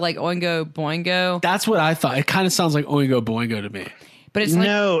and kind of like Oingo Boingo. That's what I thought. It kind of sounds like Oingo Boingo to me. But it's like,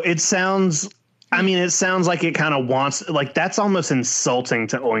 No, it sounds. I mean, it sounds like it kind of wants. Like that's almost insulting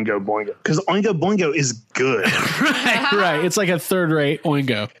to Oingo Boingo because Oingo Boingo is good. Right. It's like a third-rate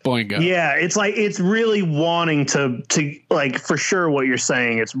Oingo Boingo. Yeah, it's like it's really wanting to like for sure what you're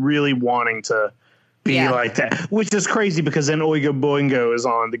saying. It's really wanting to be like that, which is crazy because then Oingo Boingo is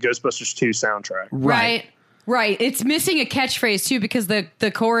on the Ghostbusters 2 soundtrack. Right. It's missing a catchphrase too because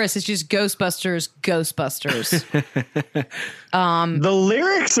the chorus is just Ghostbusters, Ghostbusters. The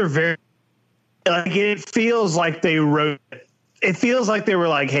lyrics are very like it feels like they wrote. It feels like they were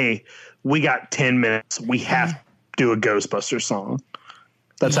like, "Hey, we got 10 minutes. We have to do a Ghostbusters song."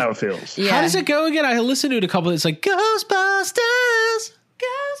 That's how it feels. Yeah. How does it go again? I listened to it a couple. It's like Ghostbusters.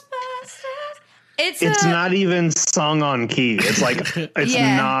 It's not even sung on key. It's like it's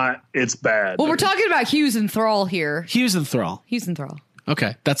not. It's bad. Well, we're talking about Hughes and Thrall here. Hughes and Thrall.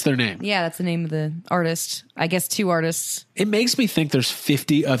 Okay, that's their name. Yeah, that's the name of the artist. I guess 2 artists. It makes me think there's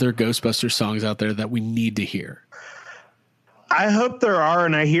 50 other Ghostbusters songs out there that we need to hear. I hope there are,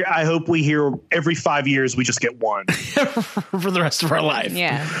 and I hope we hear every 5 years we just get one for the rest of our life.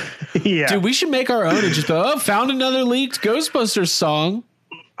 Yeah. Yeah. Dude, we should make our own and just go, found another leaked Ghostbusters song.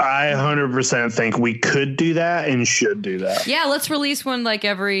 I 100% think we could do that and should do that. Yeah, let's release one like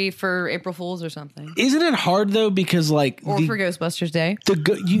for April Fools or something. Isn't it hard though? Because like for Ghostbusters Day. The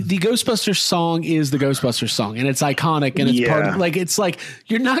Ghostbusters song is the Ghostbusters song and it's iconic and it's part of like, it's like,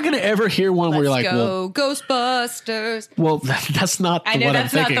 you're not going to ever hear one where you're like, well, Ghostbusters. Well, that's not the one I'm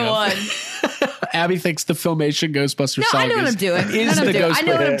thinking of. I know that's not the one. Abby thinks the Filmation Ghostbusters song I know what I'm doing. I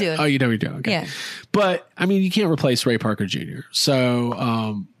know what I'm doing. Oh, you know what you're doing. Okay. Yeah. But I mean, you can't replace Ray Parker Jr.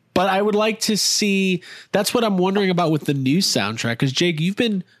 So, but I would like to see. That's what I'm wondering about with the new soundtrack. Because Jake, you've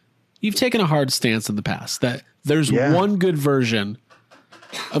taken a hard stance in the past that there's one good version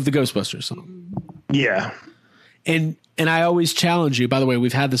of the Ghostbusters song. Yeah, and I always challenge you. By the way,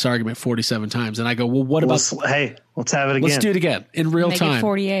 we've had this argument 47 times, and I go, well, what about? Let's have it again. Let's do it again in real time. Make it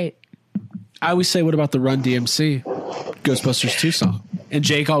 48. I always say, what about the Run DMC Ghostbusters 2 song? And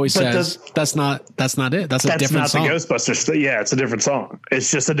Jake always says, that's not it. That's a different song. That's not the Ghostbusters. Yeah, it's a different song.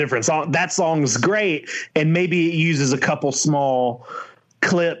 It's just a different song. That song's great. And maybe it uses a couple small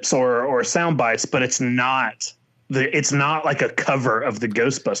clips or sound bites, but it's not like a cover of the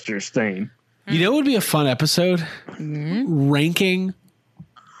Ghostbusters theme. You know, it would be a fun episode ranking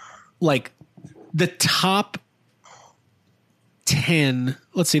like the top 10.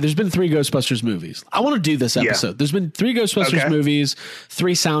 Let's see, there's been 3 Ghostbusters movies. I want to do this episode. Yeah. There's been 3 Ghostbusters movies,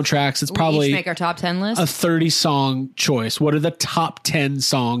 3 soundtracks. It's probably each make our top 10 list. A 30 song choice. What are the top 10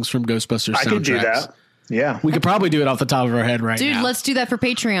 songs from Ghostbusters soundtracks? I could do that. Yeah. We could probably do it off the top of our head right now. Dude, let's do that for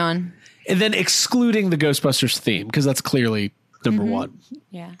Patreon. And then excluding the Ghostbusters theme, because that's clearly number 1.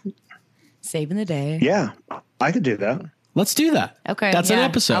 Yeah. Saving the day. Yeah. I could do that. Let's do that. Okay. That's an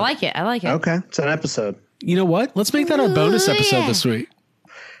episode. I like it. Okay. It's an episode. You know what? Let's make that our bonus episode this week.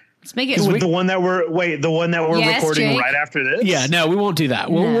 Let's make it the one that we're recording Jake. right after this. Yeah, no, we won't do that.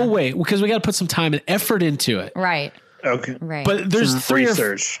 We'll wait because we got to put some time and effort into it. Right. Okay. Right. But there's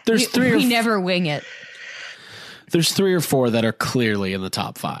we never wing it. There's 3 or 4 that are clearly in the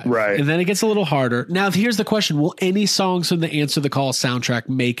top 5. Right. And then it gets a little harder. Now, here's the question: will any songs from the Answer the Call soundtrack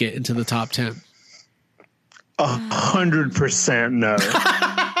make it into the top 10? 100% no.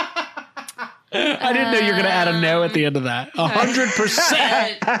 I didn't know you were going to add a no at the end of that.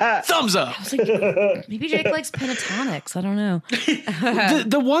 100%. Thumbs up. I was like, maybe Jake likes pentatonics. I don't know.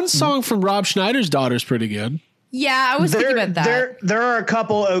 The one song from Rob Schneider's Daughter is pretty good. Yeah, I was thinking about that. There are a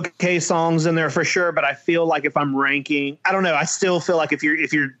couple okay songs in there for sure, but I feel like if I'm ranking, I don't know. I still feel like if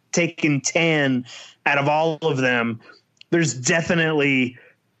you're taking 10 out of all of them, there's definitely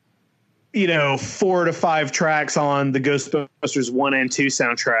 4 to 5 tracks on the Ghostbusters 1 and 2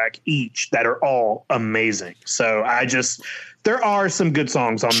 soundtrack each that are all amazing. So there are some good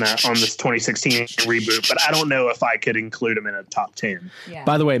songs on this 2016 reboot, but I don't know if I could include them in a top 10. Yeah.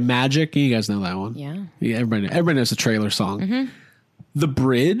 By the way, Magic, you guys know that one. Yeah. Yeah, everybody knows the trailer song. Mm-hmm. The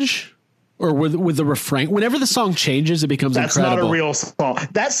bridge or with the refrain. Whenever the song changes, it becomes incredible. That's not a real song.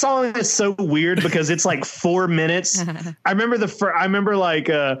 That song is so weird because it's like 4 minutes. I remember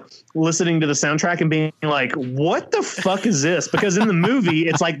listening to the soundtrack and being like, what the fuck is this? Because in the movie,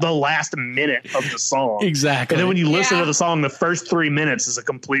 it's like the last minute of the song. Exactly. And then when you listen to the song, the first 3 minutes is a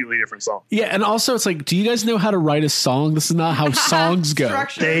completely different song. Yeah. And also it's like, do you guys know how to write a song? This is not how songs go.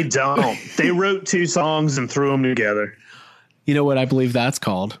 They don't. They wrote 2 songs and threw them together. You know what I believe that's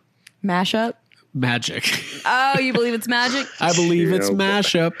called? Mashup. Magic. Oh, you believe it's magic? I believe it's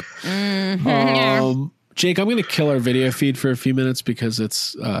mashup. Jake, I'm going to kill our video feed for a few minutes because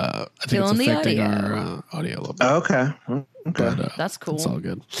it's I think it's affecting our audio a little bit. Okay. But, that's cool. It's all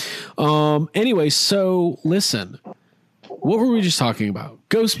good. Anyway, so listen. What were we just talking about?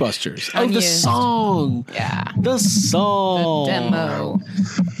 Ghostbusters. Oh, the song. Yeah. The song. The demo.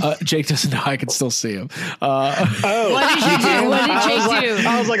 Jake doesn't know I can still see him. What did you do? What did Jake do?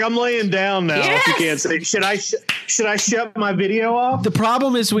 I was like, I'm laying down now. Yes. If you can't see. Should I shut my video off? The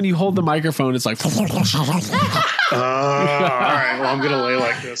problem is when you hold the microphone, it's like. All right. Well, I'm going to lay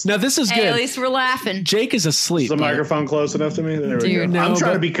like this. Now, this is Hey, good. at least we're laughing. Jake is asleep. Is the microphone close enough to me? There we Dude, go. no, I'm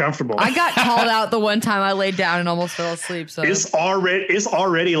trying but- to be comfortable. I got called out the one time I laid down and almost fell asleep. So It's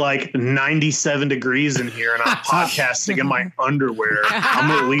already like 97 degrees in here, and I'm podcasting in my underwear. I'm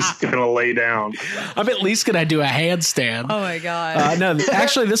at least gonna lay down. I'm at least going to do a handstand. oh my god. No,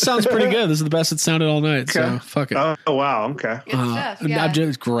 actually, this sounds pretty good. This is the best it sounded all night. So fuck it. Oh wow. Okay. Good stuff. Yeah. I'm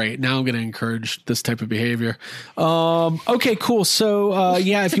just great. Now I'm going to encourage this type of behavior. Okay, cool. So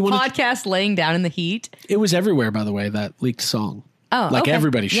if you want podcast laying down in the heat. it was everywhere, by the way, that leaked song. Oh, like okay.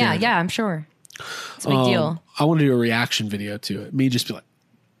 everybody shared. Yeah, I'm sure. It's a big deal. I want to do a reaction video to it. Me just be like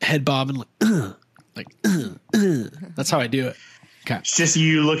head bobbing, like that's how I do it. Okay. It's just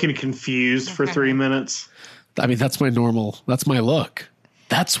you looking confused for 3 minutes. I mean, that's my look.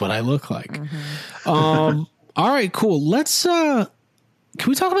 That's what I look like. All right, cool. Let's can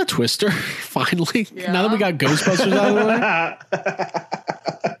we talk about Twister finally? Now that we got Ghostbusters out of the way.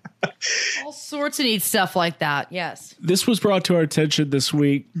 All sorts of neat stuff like that. Yes. This was brought to our attention this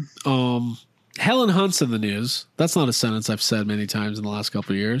week. Helen Hunt's in the news. That's not a sentence I've said many times in the last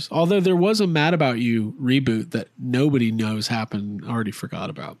couple of years. Although there was a Mad About You reboot that nobody knows happened, already forgot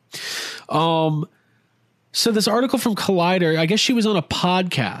about. So this article from Collider, I guess she was on a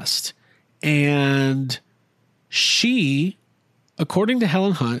podcast, and she, according to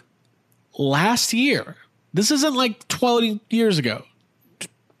Helen Hunt, last year, this isn't like 12 years ago.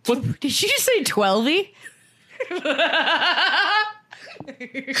 What? Did you just say 12-y?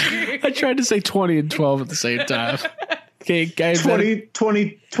 I tried to say 20 and 12 at the same time. Okay, guys.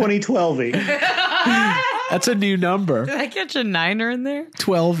 2012. That's a new number. Did I catch a niner in there?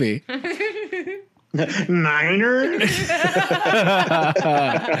 12-y. Niner.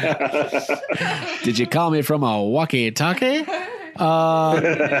 Did you call me from a walkie-talkie?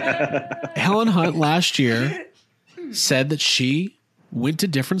 Helen Hunt last year said that she went to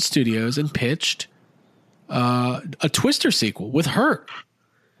different studios and pitched a Twister sequel with her.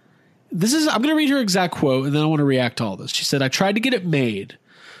 I'm going to read her exact quote, and then I want to react to all this. She said, I tried to get it made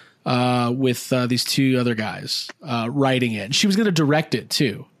with these 2 other guys writing it. And she was going to direct it,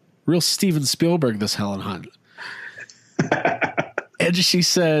 too. Real Steven Spielberg, this Helen Hunt. And she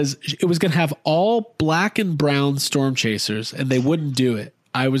says it was going to have all black and brown storm chasers, and they wouldn't do it.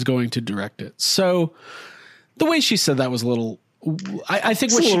 I was going to direct it. So the way she said that was a little, I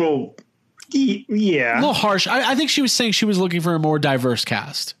think what a little harsh. I think she was saying she was looking for a more diverse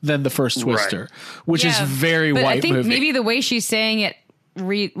cast than the first Twister, which is very but white I think movie. maybe the way she's saying it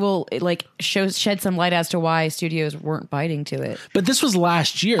shed some light as to why studios weren't biting to it. But this was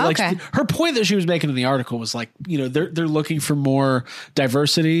last year. Okay. Like her point that she was making in the article was like, they're looking for more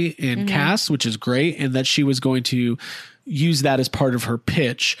diversity in cast, which is great, and that she was going to use that as part of her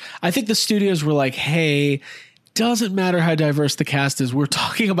pitch. I think the studios were like, hey, doesn't matter how diverse the cast is. We're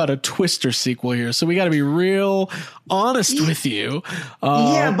talking about a Twister sequel here, so we got to be real honest with you.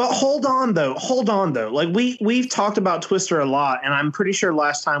 Yeah, but hold on though. Like we've talked about Twister a lot, and I'm pretty sure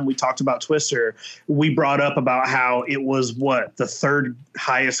last time we talked about Twister, we brought up about how it was the 3rd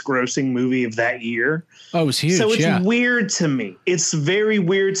highest grossing movie of that year. Oh, it was huge. So it's weird to me. It's very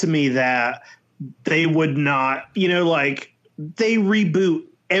weird to me that they would not, they reboot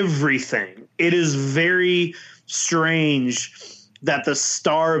everything. It is very strange that the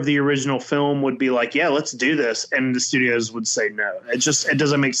star of the original film would be like, yeah, let's do this. And the studios would say no. It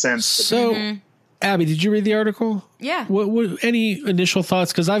doesn't make sense. So, Abby, did you read the article? Yeah. What any initial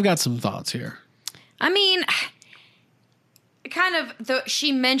thoughts? Because I've got some thoughts here. I mean, kind of,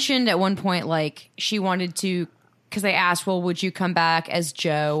 she mentioned at one point, like, she wanted to because they asked, well, would you come back as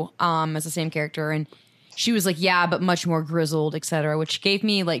Joe, as the same character? And she was like, yeah, but much more grizzled, etc., which gave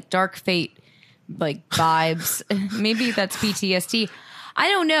me like Dark Fate like vibes. Maybe that's PTSD. I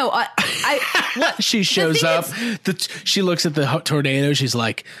don't know. What she shows up. She looks at the tornado. She's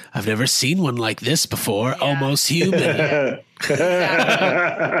like, I've never seen one like this before. Yeah. Almost human. The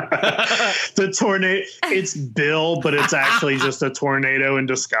tornado. It's Bill, but it's actually just a tornado in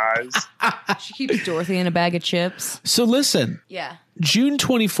disguise. She keeps Dorothy in a bag of chips. So listen. Yeah. June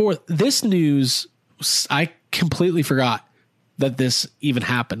 24th. This news, I completely forgot that this even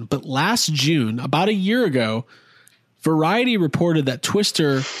happened. But last June, about a year ago, Variety reported that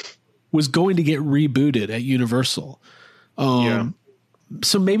Twister was going to get rebooted at Universal. So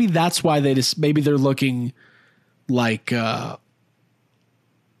maybe that's why maybe they're looking like, for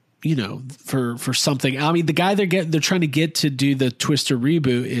something. I mean, the guy they're trying to get to do the Twister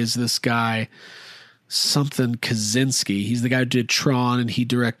reboot is this guy, something Kaczynski. He's the guy who did Tron and he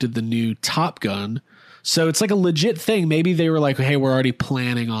directed the new Top Gun. So it's like a legit thing. Maybe they were like, hey, we're already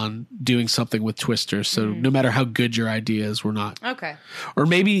planning on doing something with Twister. So no matter how good your idea is, we're not. Okay. Or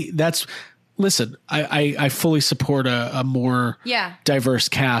maybe listen, I fully support a more diverse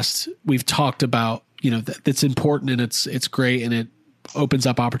cast. We've talked about, that's important and it's great and it opens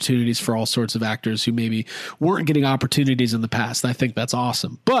up opportunities for all sorts of actors who maybe weren't getting opportunities in the past. I think that's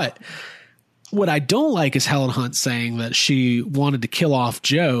awesome. But what I don't like is Helen Hunt saying that she wanted to kill off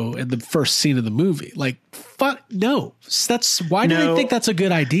Joe in the first scene of the movie. Like, fuck, no. Why do they think that's a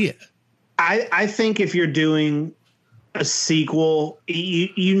good idea? I think if you're doing a sequel,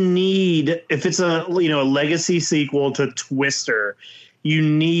 you need, if it's a legacy sequel to Twister, you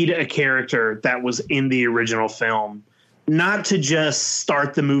need a character that was in the original film, not to just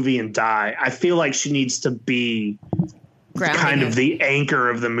start the movie and die. I feel like she needs to be kind of the anchor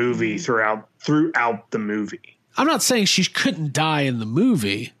of the movie throughout the movie. I'm not saying she couldn't die in the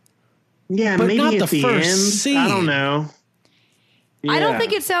movie. Yeah, but maybe not at the first end. Scene. I don't know. Yeah. I don't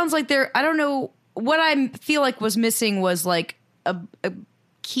think it sounds like I don't know. What I feel like was missing was like a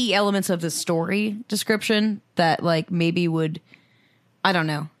key elements of the story description that like maybe would, I don't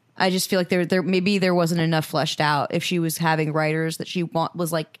know. I just feel like there maybe there wasn't enough fleshed out. If she was having writers that she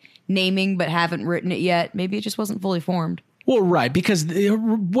was like naming but haven't written it yet, maybe it just wasn't fully formed. Well, right, because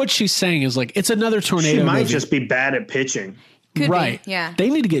what she's saying is like it's another tornado. She might movie. just be bad at pitching. Could right? Be, yeah, they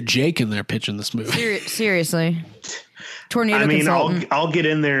need to get Jake in there pitching this movie. Seriously, tornado. I mean, consultant. I'll get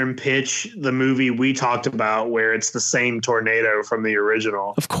in there and pitch the movie we talked about, where it's the same tornado from the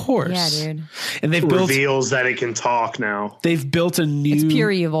original. Of course, yeah, dude. And they've reveals that it can talk now. They've built a new. It's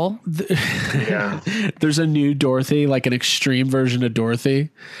pure evil. Yeah, there's a new Dorothy, like an extreme version of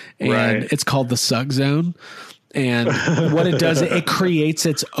Dorothy, and it's called the Suck Zone. And what it does, it creates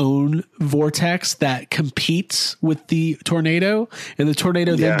its own vortex that competes with the tornado, and the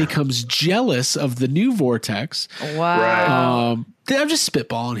tornado then becomes jealous of the new vortex. Wow! I'm just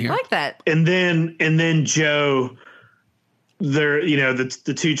spitballing here. I like that. And then Joe,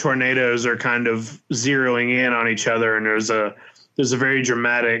 the two tornadoes are kind of zeroing in on each other, and there's a very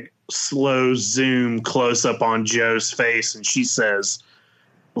dramatic slow zoom close up on Joe's face, and she says,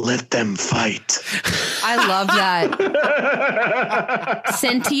 "Let them fight." I love that.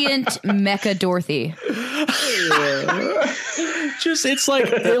 Sentient mecha Dorothy.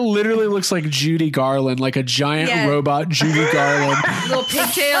 It literally looks like Judy Garland, like a giant robot Judy Garland. Little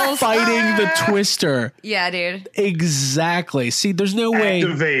pigtails. Fighting the Twister. Yeah, dude. Exactly. See, there's no way.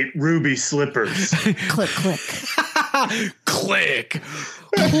 Activate Ruby Slippers. Click, click. Click.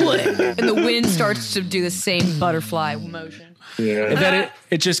 And the wind starts to do the same butterfly motion. Yeah. And then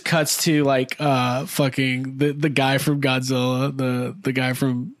it just cuts to like fucking the guy from Godzilla, the guy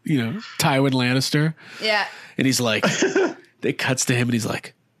from Tywin Lannister. Yeah. And he's like, it cuts to him and he's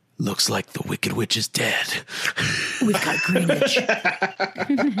like, looks like the Wicked Witch is dead. We've got Greenwich.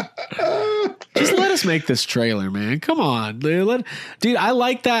 Just let us make this trailer, man. Come on. Dude, I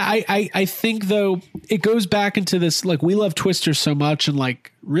like that. I think, though, it goes back into this, like, we love Twister so much, and,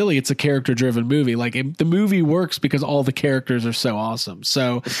 like, really, it's a character-driven movie. Like, the movie works because all the characters are so awesome.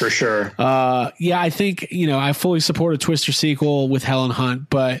 So, for sure. I think, I fully support a Twister sequel with Helen Hunt,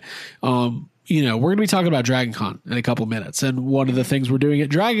 but, we're going to be talking about Dragon Con in a couple minutes. And one of the things we're doing at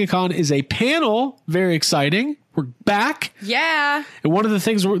Dragon Con is a panel. Very exciting. We're back. Yeah. And one of the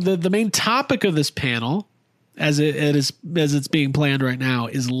things, the main topic of this panel, as it's being planned right now,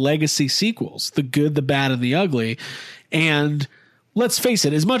 is legacy sequels, the good, the bad, and the ugly. And let's face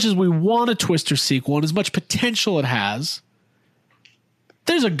it, as much as we want a Twister sequel and as much potential it has,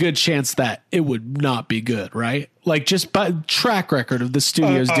 there's a good chance that it would not be good, right? Like just by track record of the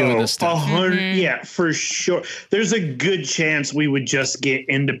studios doing this stuff. Yeah, for sure. There's a good chance we would just get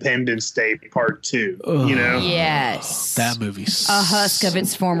Independence Day Part 2. You know? Yes. That movie a husk of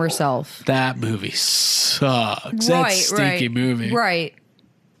its former self. That movie sucks. That stinky movie. Right.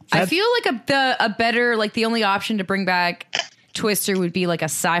 I feel like a better, like the only option to bring back Twister would be like a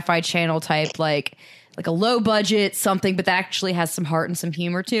Sci-Fi Channel type, like a low budget something, but that actually has some heart and some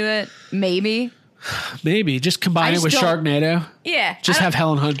humor to it. Maybe just combine it with Sharknado. Yeah, just have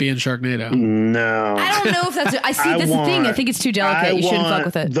Helen Hunt be in Sharknado. No, I don't know if that's. That's the thing. I think it's too delicate. You shouldn't fuck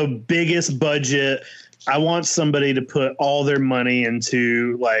with it. The biggest budget. I want somebody to put all their money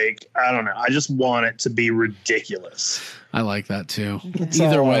into, like, I don't know. I just want it to be ridiculous. I like that too. That's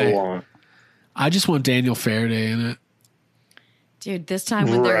Either all way, I just want Daniel Faraday in it. Dude, this time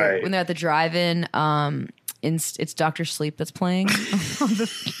when they're at the drive-in, it's Dr. Sleep that's playing on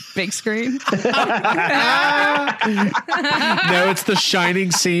the big screen. No, it's the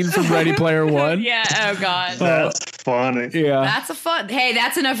shining scene from Ready Player One. Yeah. Oh God. That's funny. Yeah. That's a fun. Hey,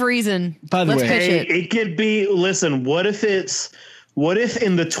 that's enough reason. By the Let's way, pitch it could be. Listen, what if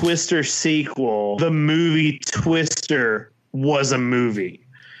in the Twister sequel, the movie Twister was a movie,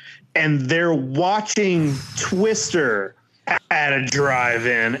 and they're watching Twister at a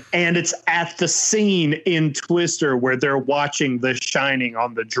drive-in, and it's at the scene in Twister where they're watching The Shining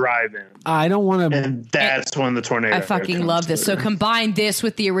on the drive-in. I don't want to. And that's when the tornado. I fucking love this. So combine this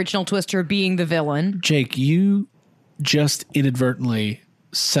with the original Twister being the villain. Jake, you just inadvertently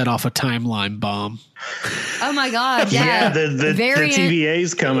set off a timeline bomb. Oh my God! Yeah, the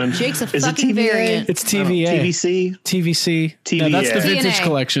TVA's coming. Jake's a Is fucking it TVA? variant. It's TVA. TVC. No, that's the TVA. Vintage TNA.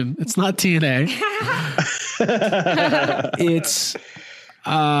 Collection. It's not TNA. It's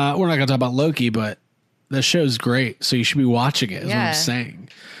we're not gonna talk about Loki, but the show's great, so you should be watching it. Is what I'm saying.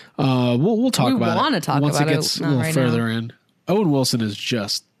 We'll talk about it. We want to talk once about it gets it. a little Right further now. in. Owen Wilson is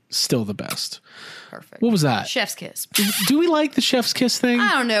just still the best. Perfect. What was that? Chef's kiss. Do we like the chef's kiss thing?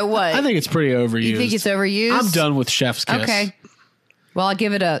 I don't know what. I think it's pretty overused. You think it's overused? I'm done with chef's kiss. Okay. Well, I'll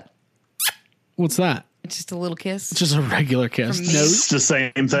give it a. What's that? It's just a little kiss. It's just a regular kiss. From me. No, It's the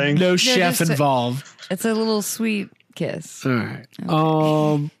same thing. no chef just a- involved. It's a little sweet kiss. All right.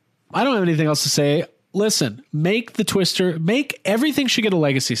 I don't have anything else to say. Listen, make the Twister, everything should get a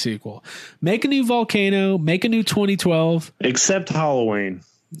legacy sequel. Make a new Volcano, make a new 2012. Except Halloween.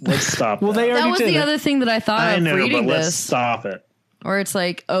 Let's stop. Well, that. they That already was did the it. other thing that I thought I of know, but reading let's this. stop it. Or it's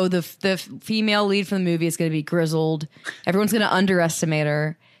like, oh, the female lead for the movie is going to be grizzled. Everyone's going to underestimate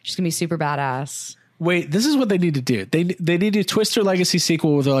her. She's going to be super badass. Wait, this is what they need to do. They need a Twister legacy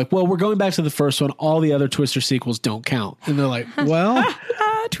sequel where they're like, well, we're going back to the first one. All the other Twister sequels don't count. And they're like, well...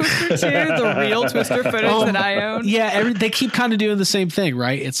 Twister 2, the real Twister footage that I own. Yeah, they keep kind of doing the same thing,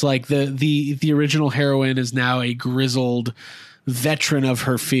 right? It's like the original heroine is now a grizzled veteran of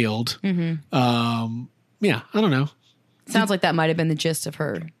her field. Mm-hmm. Yeah, I don't know. Sounds like that might have been the gist of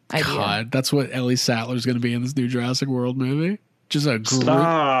her idea. God, that's what Ellie Sattler's going to be in this new Jurassic World movie. Just a group.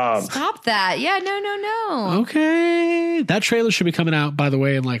 Stop that. Yeah, no. Okay. That trailer should be coming out, by the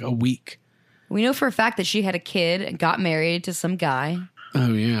way, in like a week. We know for a fact that she had a kid and got married to some guy.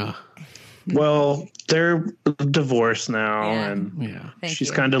 Oh, yeah. Well, they're divorced now, Yeah. and Yeah.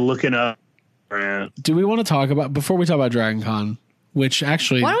 she's kind of looking up. Do we want to talk about, before we talk about Dragon Con, which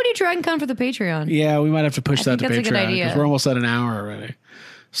actually... Why don't we do Dragon Con for the Patreon? Yeah, we might have to push I that to think that's a good Patreon idea. because we're almost at an hour already.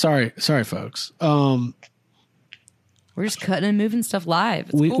 Sorry, folks. We're just cutting and moving stuff live.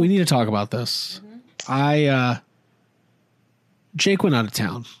 It's We cool. need to talk about this. Jake went out of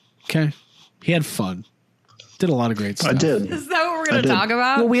town. Okay, he had fun. Did a lot of great stuff. I did. Is that what we're going to talk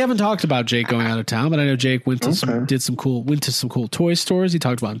about? Well, we haven't talked about Jake going out of town, but I know Jake went to some cool toy stores. He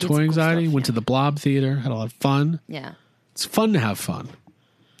talked about Did toy some cool anxiety. stuff, Went to the Blob Theater. Had a lot of fun. Yeah. It's fun to have fun.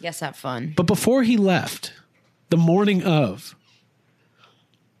 Yes, have fun. But before he left, the morning of,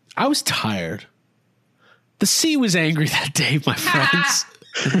 I was tired. The sea was angry that day, my friends.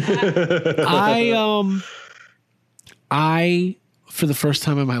 I, for the first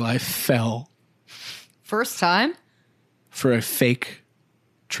time in my life, fell First time? for a fake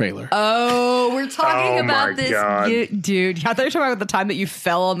trailer. Oh, we're talking Oh about my this. God. Dude, I thought you were talking about the time that you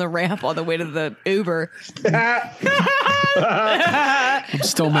fell on the ramp on the way to the Uber. I'm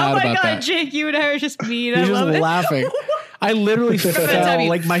still mad Oh my about God, that. Jake, you and I are just mean. You're I just love it. laughing. I literally time fell. you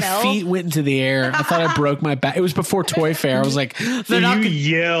Like my fell? feet went into the air. I thought I broke my back. It was before Toy Fair. I was like, So they're not you gonna-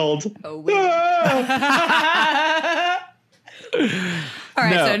 yelled. Oh, wait. All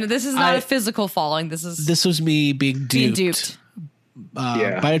right, No, so this is not I- a physical falling. This is this was me being being duped. duped.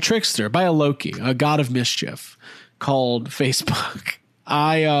 By a trickster, by a Loki, a god of mischief called Facebook.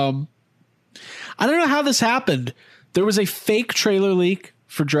 I don't know how this happened. There was a fake trailer leak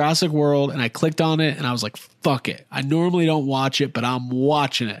for Jurassic World, and I clicked on it, and I was like, fuck it. I normally don't watch it, but I'm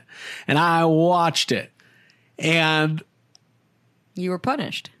watching it. And I watched it. And You were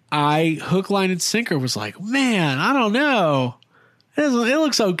punished. I, hook, line, and sinker, was like, man, I don't know. It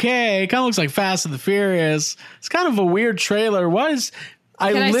looks okay. It kind of looks like Fast and the Furious. It's kind of a weird trailer. Can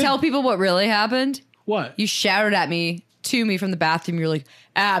I tell people what really happened? What? You shouted at me, to me from the bathroom. You're like,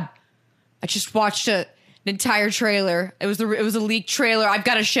 Ab, I just watched an entire trailer. It was a leaked trailer. I've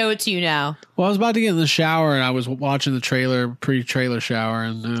got to show it to you now. Well, I was about to get in the shower, and I was watching the trailer, pre-trailer shower,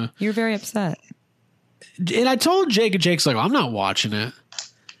 and you were very upset. And I told Jake, and Jake's like, well, I'm not watching it.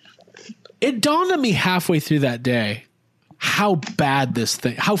 It dawned on me halfway through that day how bad this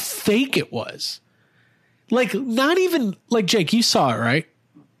thing, how fake it was. Like, not even, like, Jake, you saw it, right?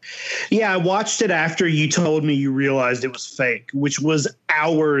 Yeah, I watched it after you told me you realized it was fake, which was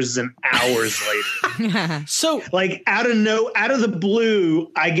hours and hours later. So, like, out of the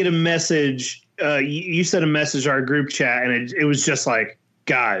blue, I get a message. You sent a message to our group chat, and it was just like,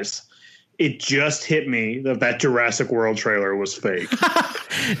 guys, it just hit me that Jurassic World trailer was fake.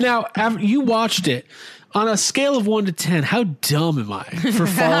 Now, you watched it. On a scale of 1 to 10, how dumb am I for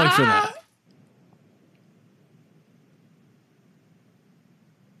falling for that?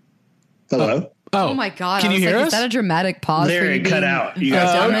 Hello? Oh my God. Can you hear us? Is that a dramatic pause? There, for you it cut being out. You the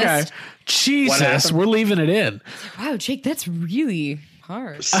guys dumbest? Okay. Jesus, happened? we're leaving it in. Wow, Jake, that's really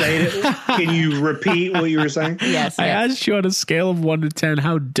hard. Say it. Can you repeat what you were saying? Yes. I yes. asked you on a scale of 1 to 10,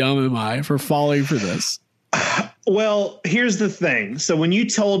 how dumb am I for falling for this? Well, here's the thing. So when you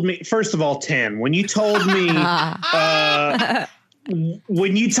told me, first of all, 10, when you told me,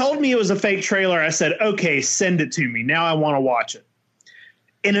 when you told me it was a fake trailer, I said, okay, send it to me. Now I want to watch it.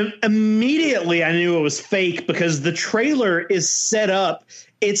 And immediately I knew it was fake because the trailer is set up.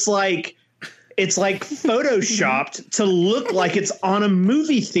 It's like photoshopped to look like it's on a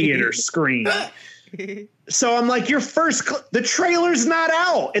movie theater screen. So I'm like, the trailer's not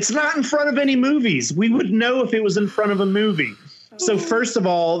out. It's not in front of any movies. We would know if it was in front of a movie. So first of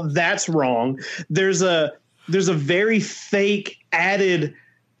all, that's wrong. There's a very fake added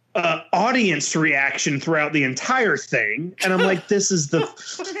audience reaction throughout the entire thing. And I'm like,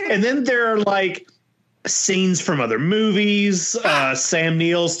 and then there are like scenes from other movies. Sam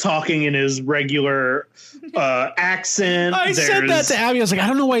Neill's talking in his regular accent. I said that to Abby. I was like, I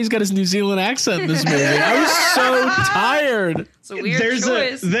don't know why he's got his New Zealand accent in this movie. I was so tired. It's a weird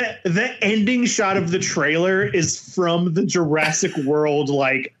choice. The ending shot of the trailer is from the Jurassic World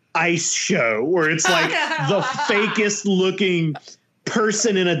like ice show where it's like the fakest looking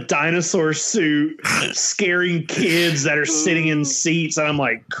person in a dinosaur suit scaring kids that are sitting in seats, and I'm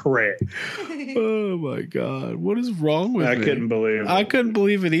like, Craig. Oh my God, what is wrong with me? I couldn't believe it. I couldn't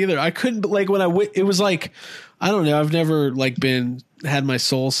believe it either. I couldn't, like, when it was like, I don't know, I've never like had my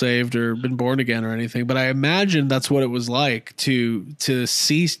soul saved or been born again or anything, but I imagine that's what it was like to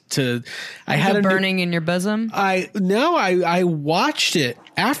cease to. I had a burning in your bosom. I watched it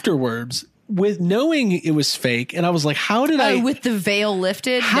afterwards with knowing it was fake, and I was like, how did I with the veil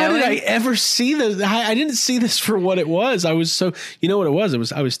lifted? How did I ever see this? I didn't see this for what it was. I was so, you know what it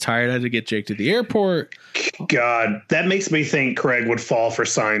was? I was tired. I had to get Jake to the airport. God, that makes me think Craig would fall for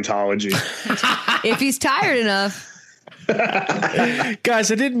Scientology. If he's tired enough.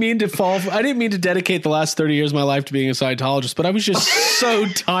 Guys, I didn't mean to dedicate the last 30 years of my life to being a Scientologist, but I was just so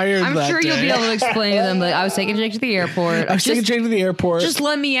tired. I'm sure you'll be able to explain to them, but I was taking Jake to the airport. Just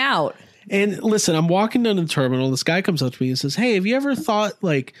let me out. And listen, I'm walking down the terminal. This guy comes up to me and says, hey, have you ever thought,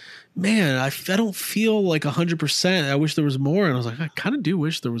 like, man, I don't feel like 100%. I wish there was more. And I was like, I kind of do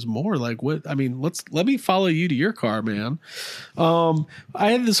wish there was more. Like, what? I mean, let me follow you to your car, man.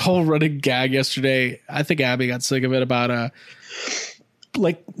 I had this whole running gag yesterday. I think Abby got sick of it about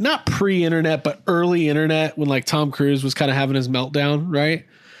like not pre-internet, but early internet when like Tom Cruise was kind of having his meltdown, right?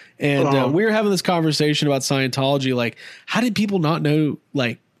 And we were having this conversation about Scientology. Like, how did people not know,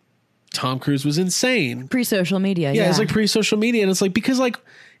 like, Tom Cruise was insane? Pre-social media. Yeah, it's like pre-social media. And it's like, because like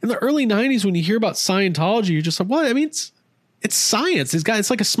in the early 90s, when you hear about Scientology, you're just like, what? I mean, it's science. It's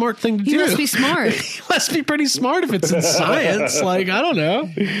like a smart thing to do. He must be smart. He must be pretty smart if it's in science. Like, I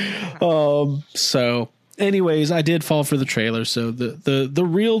don't know. So anyways, I did fall for the trailer. So the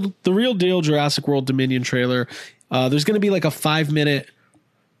real deal Jurassic World Dominion trailer, there's going to be like a 5-minute.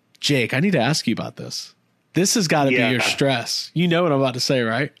 Jake, I need to ask you about this. This has got to be your stress. You know what I'm about to say,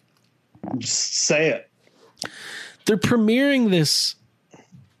 right? Say it. They're premiering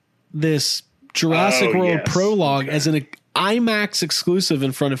this Jurassic World prologue as an IMAX exclusive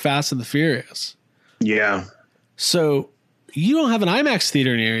in front of Fast and the Furious. Yeah. So you don't have an IMAX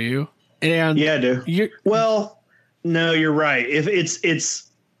theater near you. And Yeah, I do. Well, no, you're right. If it's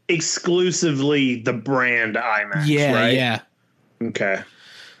exclusively the brand IMAX, yeah, right? yeah. Okay.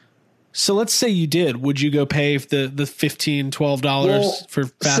 So let's say you did. Would you go pay the $15, $12 Well, for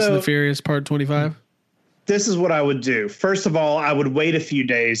Fast and the Furious Part 25? This is what I would do. First of all, I would wait a few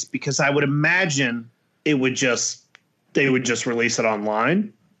days because I would imagine they would just release it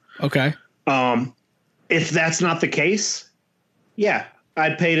online. Okay. If that's not the case, yeah,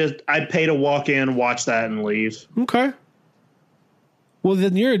 I'd pay to walk in, watch that, and leave. Okay. Well,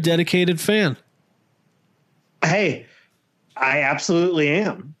 then you're a dedicated fan. Hey, I absolutely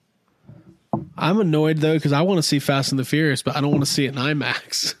am. I'm annoyed though because I want to see Fast and the Furious, but I don't want to see it in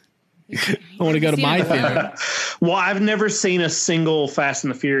IMAX. I want to go to my theater. Well, I've never seen a single Fast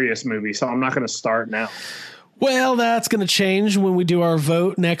and the Furious movie, so I'm not going to start now. Well, that's going to change when we do our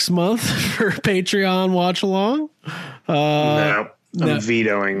vote next month for Patreon watch along. No, I'm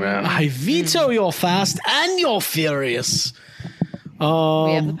vetoing that. I veto your Fast and your Furious. We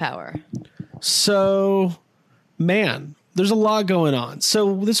have the power. So, man, there's a lot going on.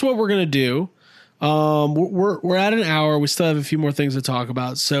 So this is what we're going to do. We're at an hour. We still have a few more things to talk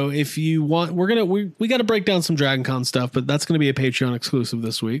about. So if you want, we got to break down some Dragon Con stuff, but that's going to be a Patreon exclusive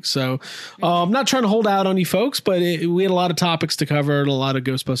this week. So I'm not trying to hold out on you folks, but we had a lot of topics to cover and a lot of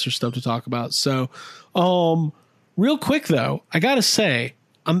Ghostbusters stuff to talk about. So real quick though, I got to say,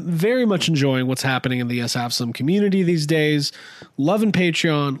 I'm very much enjoying what's happening in the Yes Have Some community these days. Loving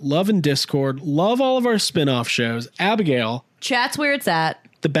Patreon, loving Discord, love all of our spin-off shows. Abigail. Chat's where it's at.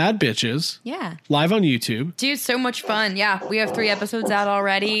 The Bad Bitches. Yeah. Live on YouTube. Dude, so much fun. Yeah, we have 3 episodes out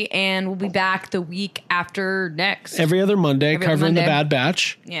already, and we'll be back the week after next. Every other Monday, covering the Bad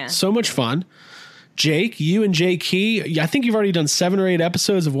Batch. Yeah. So much fun. Jake, you and Jake Key, I think you've already done 7 or 8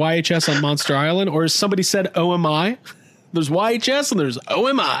 episodes of YHS on Monster Island, or as somebody said, OMI. There's YHS and there's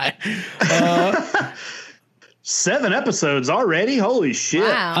OMI. 7 episodes already? Holy shit.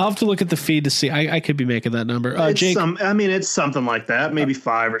 Wow. I'll have to look at the feed to see. I could be making that number. Jake, it's something like that. Maybe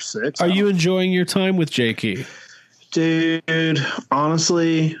 5 or 6. Are you enjoying your time with Jakey? Dude,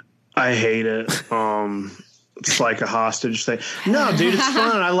 honestly, I hate it. It's like a hostage thing. No, dude, it's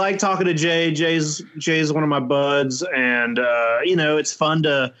fun. I like talking to Jay. Jay's one of my buds, and it's fun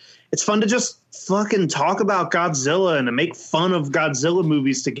to just fucking talk about Godzilla and to make fun of Godzilla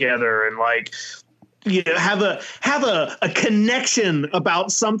movies together and have a connection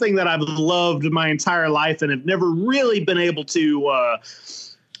about something that I've loved my entire life and have never really been able to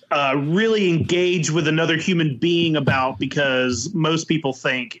really engage with another human being about, because most people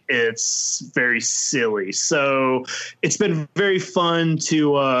think it's very silly. So it's been very fun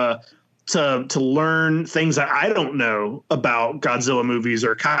to learn things that I don't know about Godzilla movies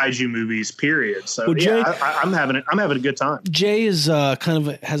or kaiju movies, period. So well, Jay, I'm having a good time. Jay is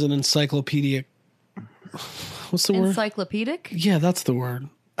has an encyclopedic. What's the word? Encyclopedic? Yeah, that's the word.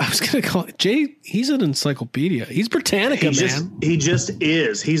 I was going to call it Jay. He's an encyclopedia. He's Britannica, man. He just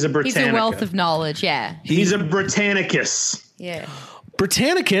is. He's a Britannica. He's a wealth of knowledge. Yeah. He's a Britannicus. Yeah.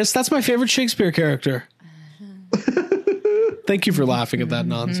 Britannicus. That's my favorite Shakespeare character. Thank you for laughing at that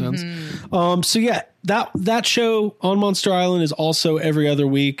nonsense. So yeah, that show on Monster Island is also every other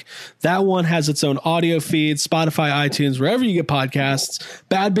week. That one has its own audio feed, Spotify, iTunes, wherever you get podcasts.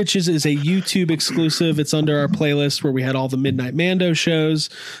 Bad Bitches is a YouTube exclusive. It's under our playlist where we had all the Midnight Mando shows.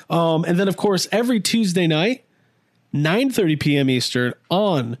 And then of course, every Tuesday night, 9:30 p.m. Eastern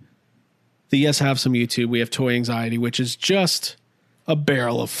on the Yes Have Some YouTube, we have Toy Anxiety, which is just a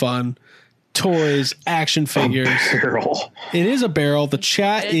barrel of fun. Toys, action figures. It is a barrel. The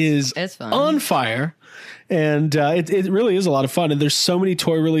chat is on fire, and it really is a lot of fun. And there's so many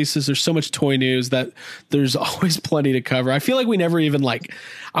toy releases. There's so much toy news that there's always plenty to cover. I feel like we never even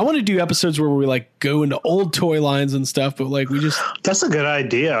I want to do episodes where we go into old toy lines and stuff, but we just. That's a good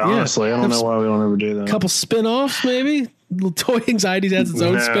idea. Honestly, I don't know why we don't ever do that. A couple spin-offs, maybe. Toy Anxiety has its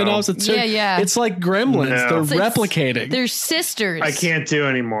own spin-offs. It's It's like Gremlins. No. They're replicating. They're sisters. I can't do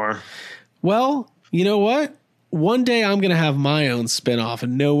anymore. Well, you know what? One day I'm going to have my own spinoff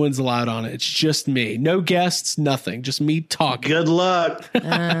and no one's allowed on it. It's just me. No guests, nothing. Just me talking. Good luck.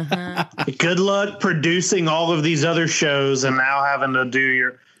 Good luck producing all of these other shows and now having to do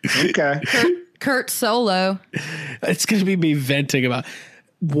your... Okay. Kurt Solo. It's going to be me venting about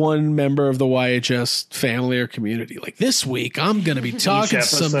one member of the YHS family or community. This week, I'm going to be talking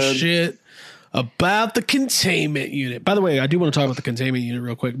some shit about the containment unit. By the way, I do want to talk about the containment unit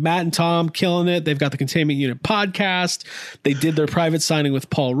real quick. Matt and Tom killing it. They've got the containment unit podcast. They did their private signing with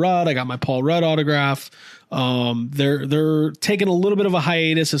Paul Rudd. I got my Paul Rudd autograph. They're taking a little bit of a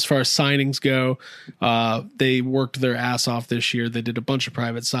hiatus as far as signings go. They worked their ass off this year. They did a bunch of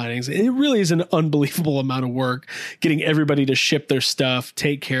private signings. It really is an unbelievable amount of work getting everybody to ship their stuff,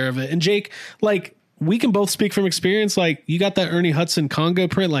 take care of it. And Jake, like, we can both speak from experience. Like, you got that Ernie Hudson Congo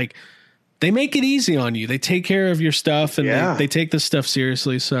print. Like, they make it easy on you. They take care of your stuff, and they take this stuff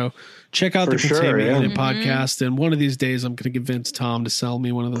seriously. So check out the Containment Unit podcast. And one of these days, I'm going to convince Tom to sell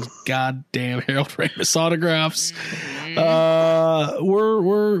me one of those goddamn Harold Ramis autographs. I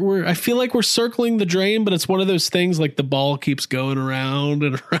feel like we're circling the drain, but it's one of those things like the ball keeps going around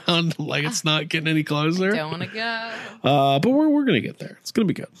and around, like it's not getting any closer. Don't want to go. But we're going to get there. It's going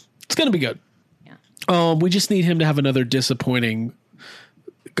to be good. It's going to be good. Yeah. We just need him to have another disappointing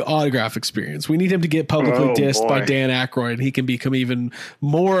autograph experience. We need him to get publicly dissed by Dan Aykroyd, and he can become even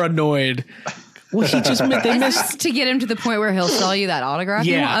more annoyed. Well, he just they missed to get him to the point where he'll sell you that autograph.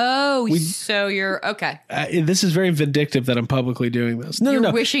 Yeah. So you're okay. This is very vindictive that I'm publicly doing this.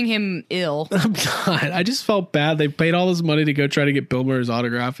 No. Wishing him ill. I'm not. I just felt bad. They paid all this money to go try to get Bill Murray's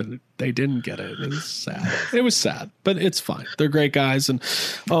autograph, and they didn't get it. It was sad. It was sad, but it's fine. They're great guys, and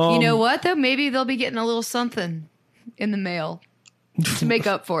you know what? Though maybe they'll be getting a little something in the mail to make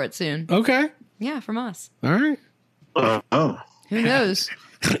up for it soon. Okay. Yeah, from us. All right. Who knows?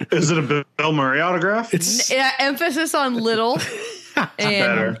 Is it a Bill Murray autograph? It's emphasis on little.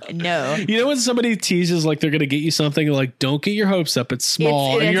 And no. You know when somebody teases like they're going to get you something, like don't get your hopes up. It's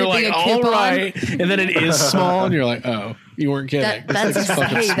small, and you're like, all right, and then it is small, and you're like, oh, you weren't kidding.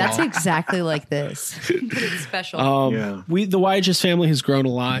 That's exactly like this. But it's special. The YHS family has grown a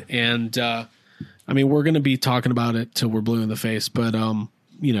lot, and I mean, we're going to be talking about it till we're blue in the face, but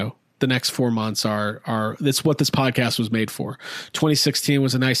you know, the next 4 months are that's what this podcast was made for. 2016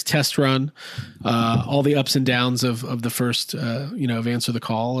 was a nice test run. All the ups and downs of the first of Answer the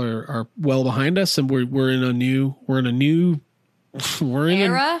Call are well behind us, and we're in a new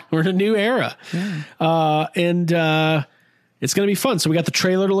era. Yeah. And it's going to be fun. So we got the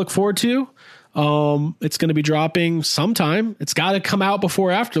trailer to look forward to. It's going to be dropping sometime. It's got to come out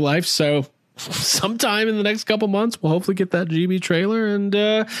before Afterlife, so sometime in the next couple months, we'll hopefully get that GB trailer, and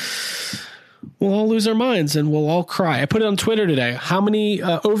we'll all lose our minds and we'll all cry. I put it on Twitter today. How many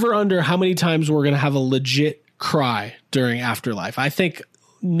how many times we're going to have a legit cry during Afterlife? I think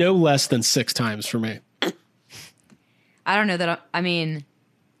no less than 6 times for me. I don't know that. I mean,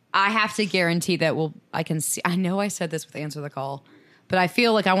 I have to guarantee that I can see. I know I said this with Answer the Call, but I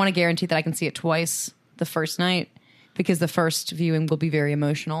feel like I want to guarantee that I can see it twice the first night, because the first viewing will be very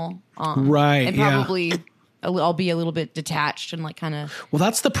emotional. Right. And probably I'll be a little bit detached and like kind of. Well,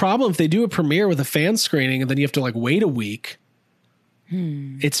 that's the problem. If they do a premiere with a fan screening and then you have to like wait a week,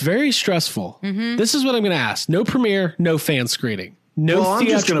 it's very stressful. Mm-hmm. This is what I'm going to ask. No premiere, no fan screening, no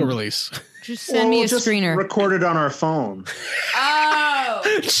theatrical release. Just send me a screener. Record it on our phone. Oh.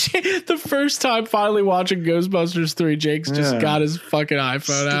 The first time finally watching Ghostbusters 3, Jake's just got his fucking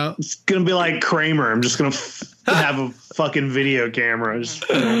iPhone out. It's going to be like Kramer. I'm just going to have a fucking video camera. Just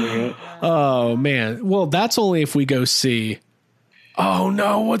filming it. Oh, man. Well, that's only if we go see. Oh,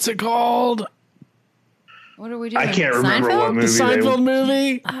 no. What's it called? What are we doing? I can't remember what movie. The Seinfeld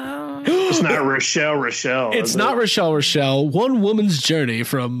movie? Oh. It's not Rochelle. It's not Rochelle. One Woman's Journey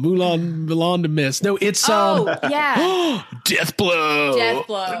from Milan to Miss. No, it's yeah. Death Blow. Death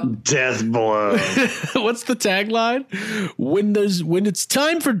Blow. What's the tagline? When it's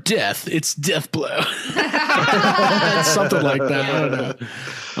time for death, it's Death Blow. Something like that. I don't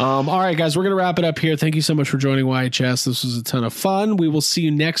know. All right, guys, we're going to wrap it up here. Thank you so much for joining YHS. This was a ton of fun. We will see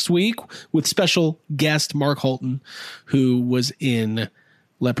you next week with special guest Mark Holton, who was in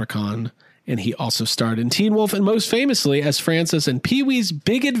Leprechaun, and he also starred in Teen Wolf, and most famously as Francis in Pee-wee's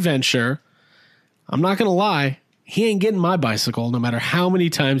Big Adventure. I'm not going to lie, he ain't getting my bicycle no matter how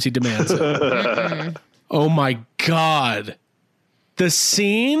many times he demands it. Oh my God. The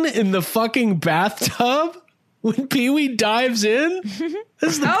scene in the fucking bathtub when Pee-wee dives in?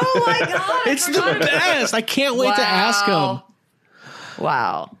 Oh my God. It's the best. I can't wait to ask him.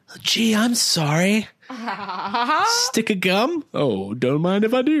 Wow. Gee, I'm sorry. Stick of gum? Oh, don't mind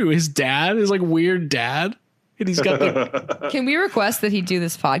if I do. His dad is like weird dad. And he's got the. Can we request that he do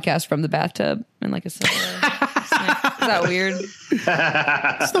this podcast from the bathtub in like a similar? Is that weird?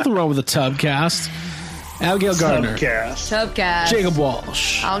 There's nothing wrong with a tub cast. Abigail Gardner. Tubcast. Jacob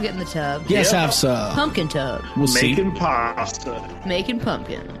Walsh. I'll get in the tub. Yes, have some. Pumpkin tub. We'll see. Making pasta. Making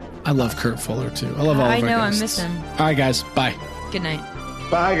pumpkin. I love Kurt Fuller too. I love all of our guests. I know, I miss him. All right, guys. Bye. Good night.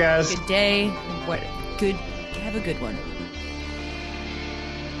 Bye, guys. Good day. Have a good one.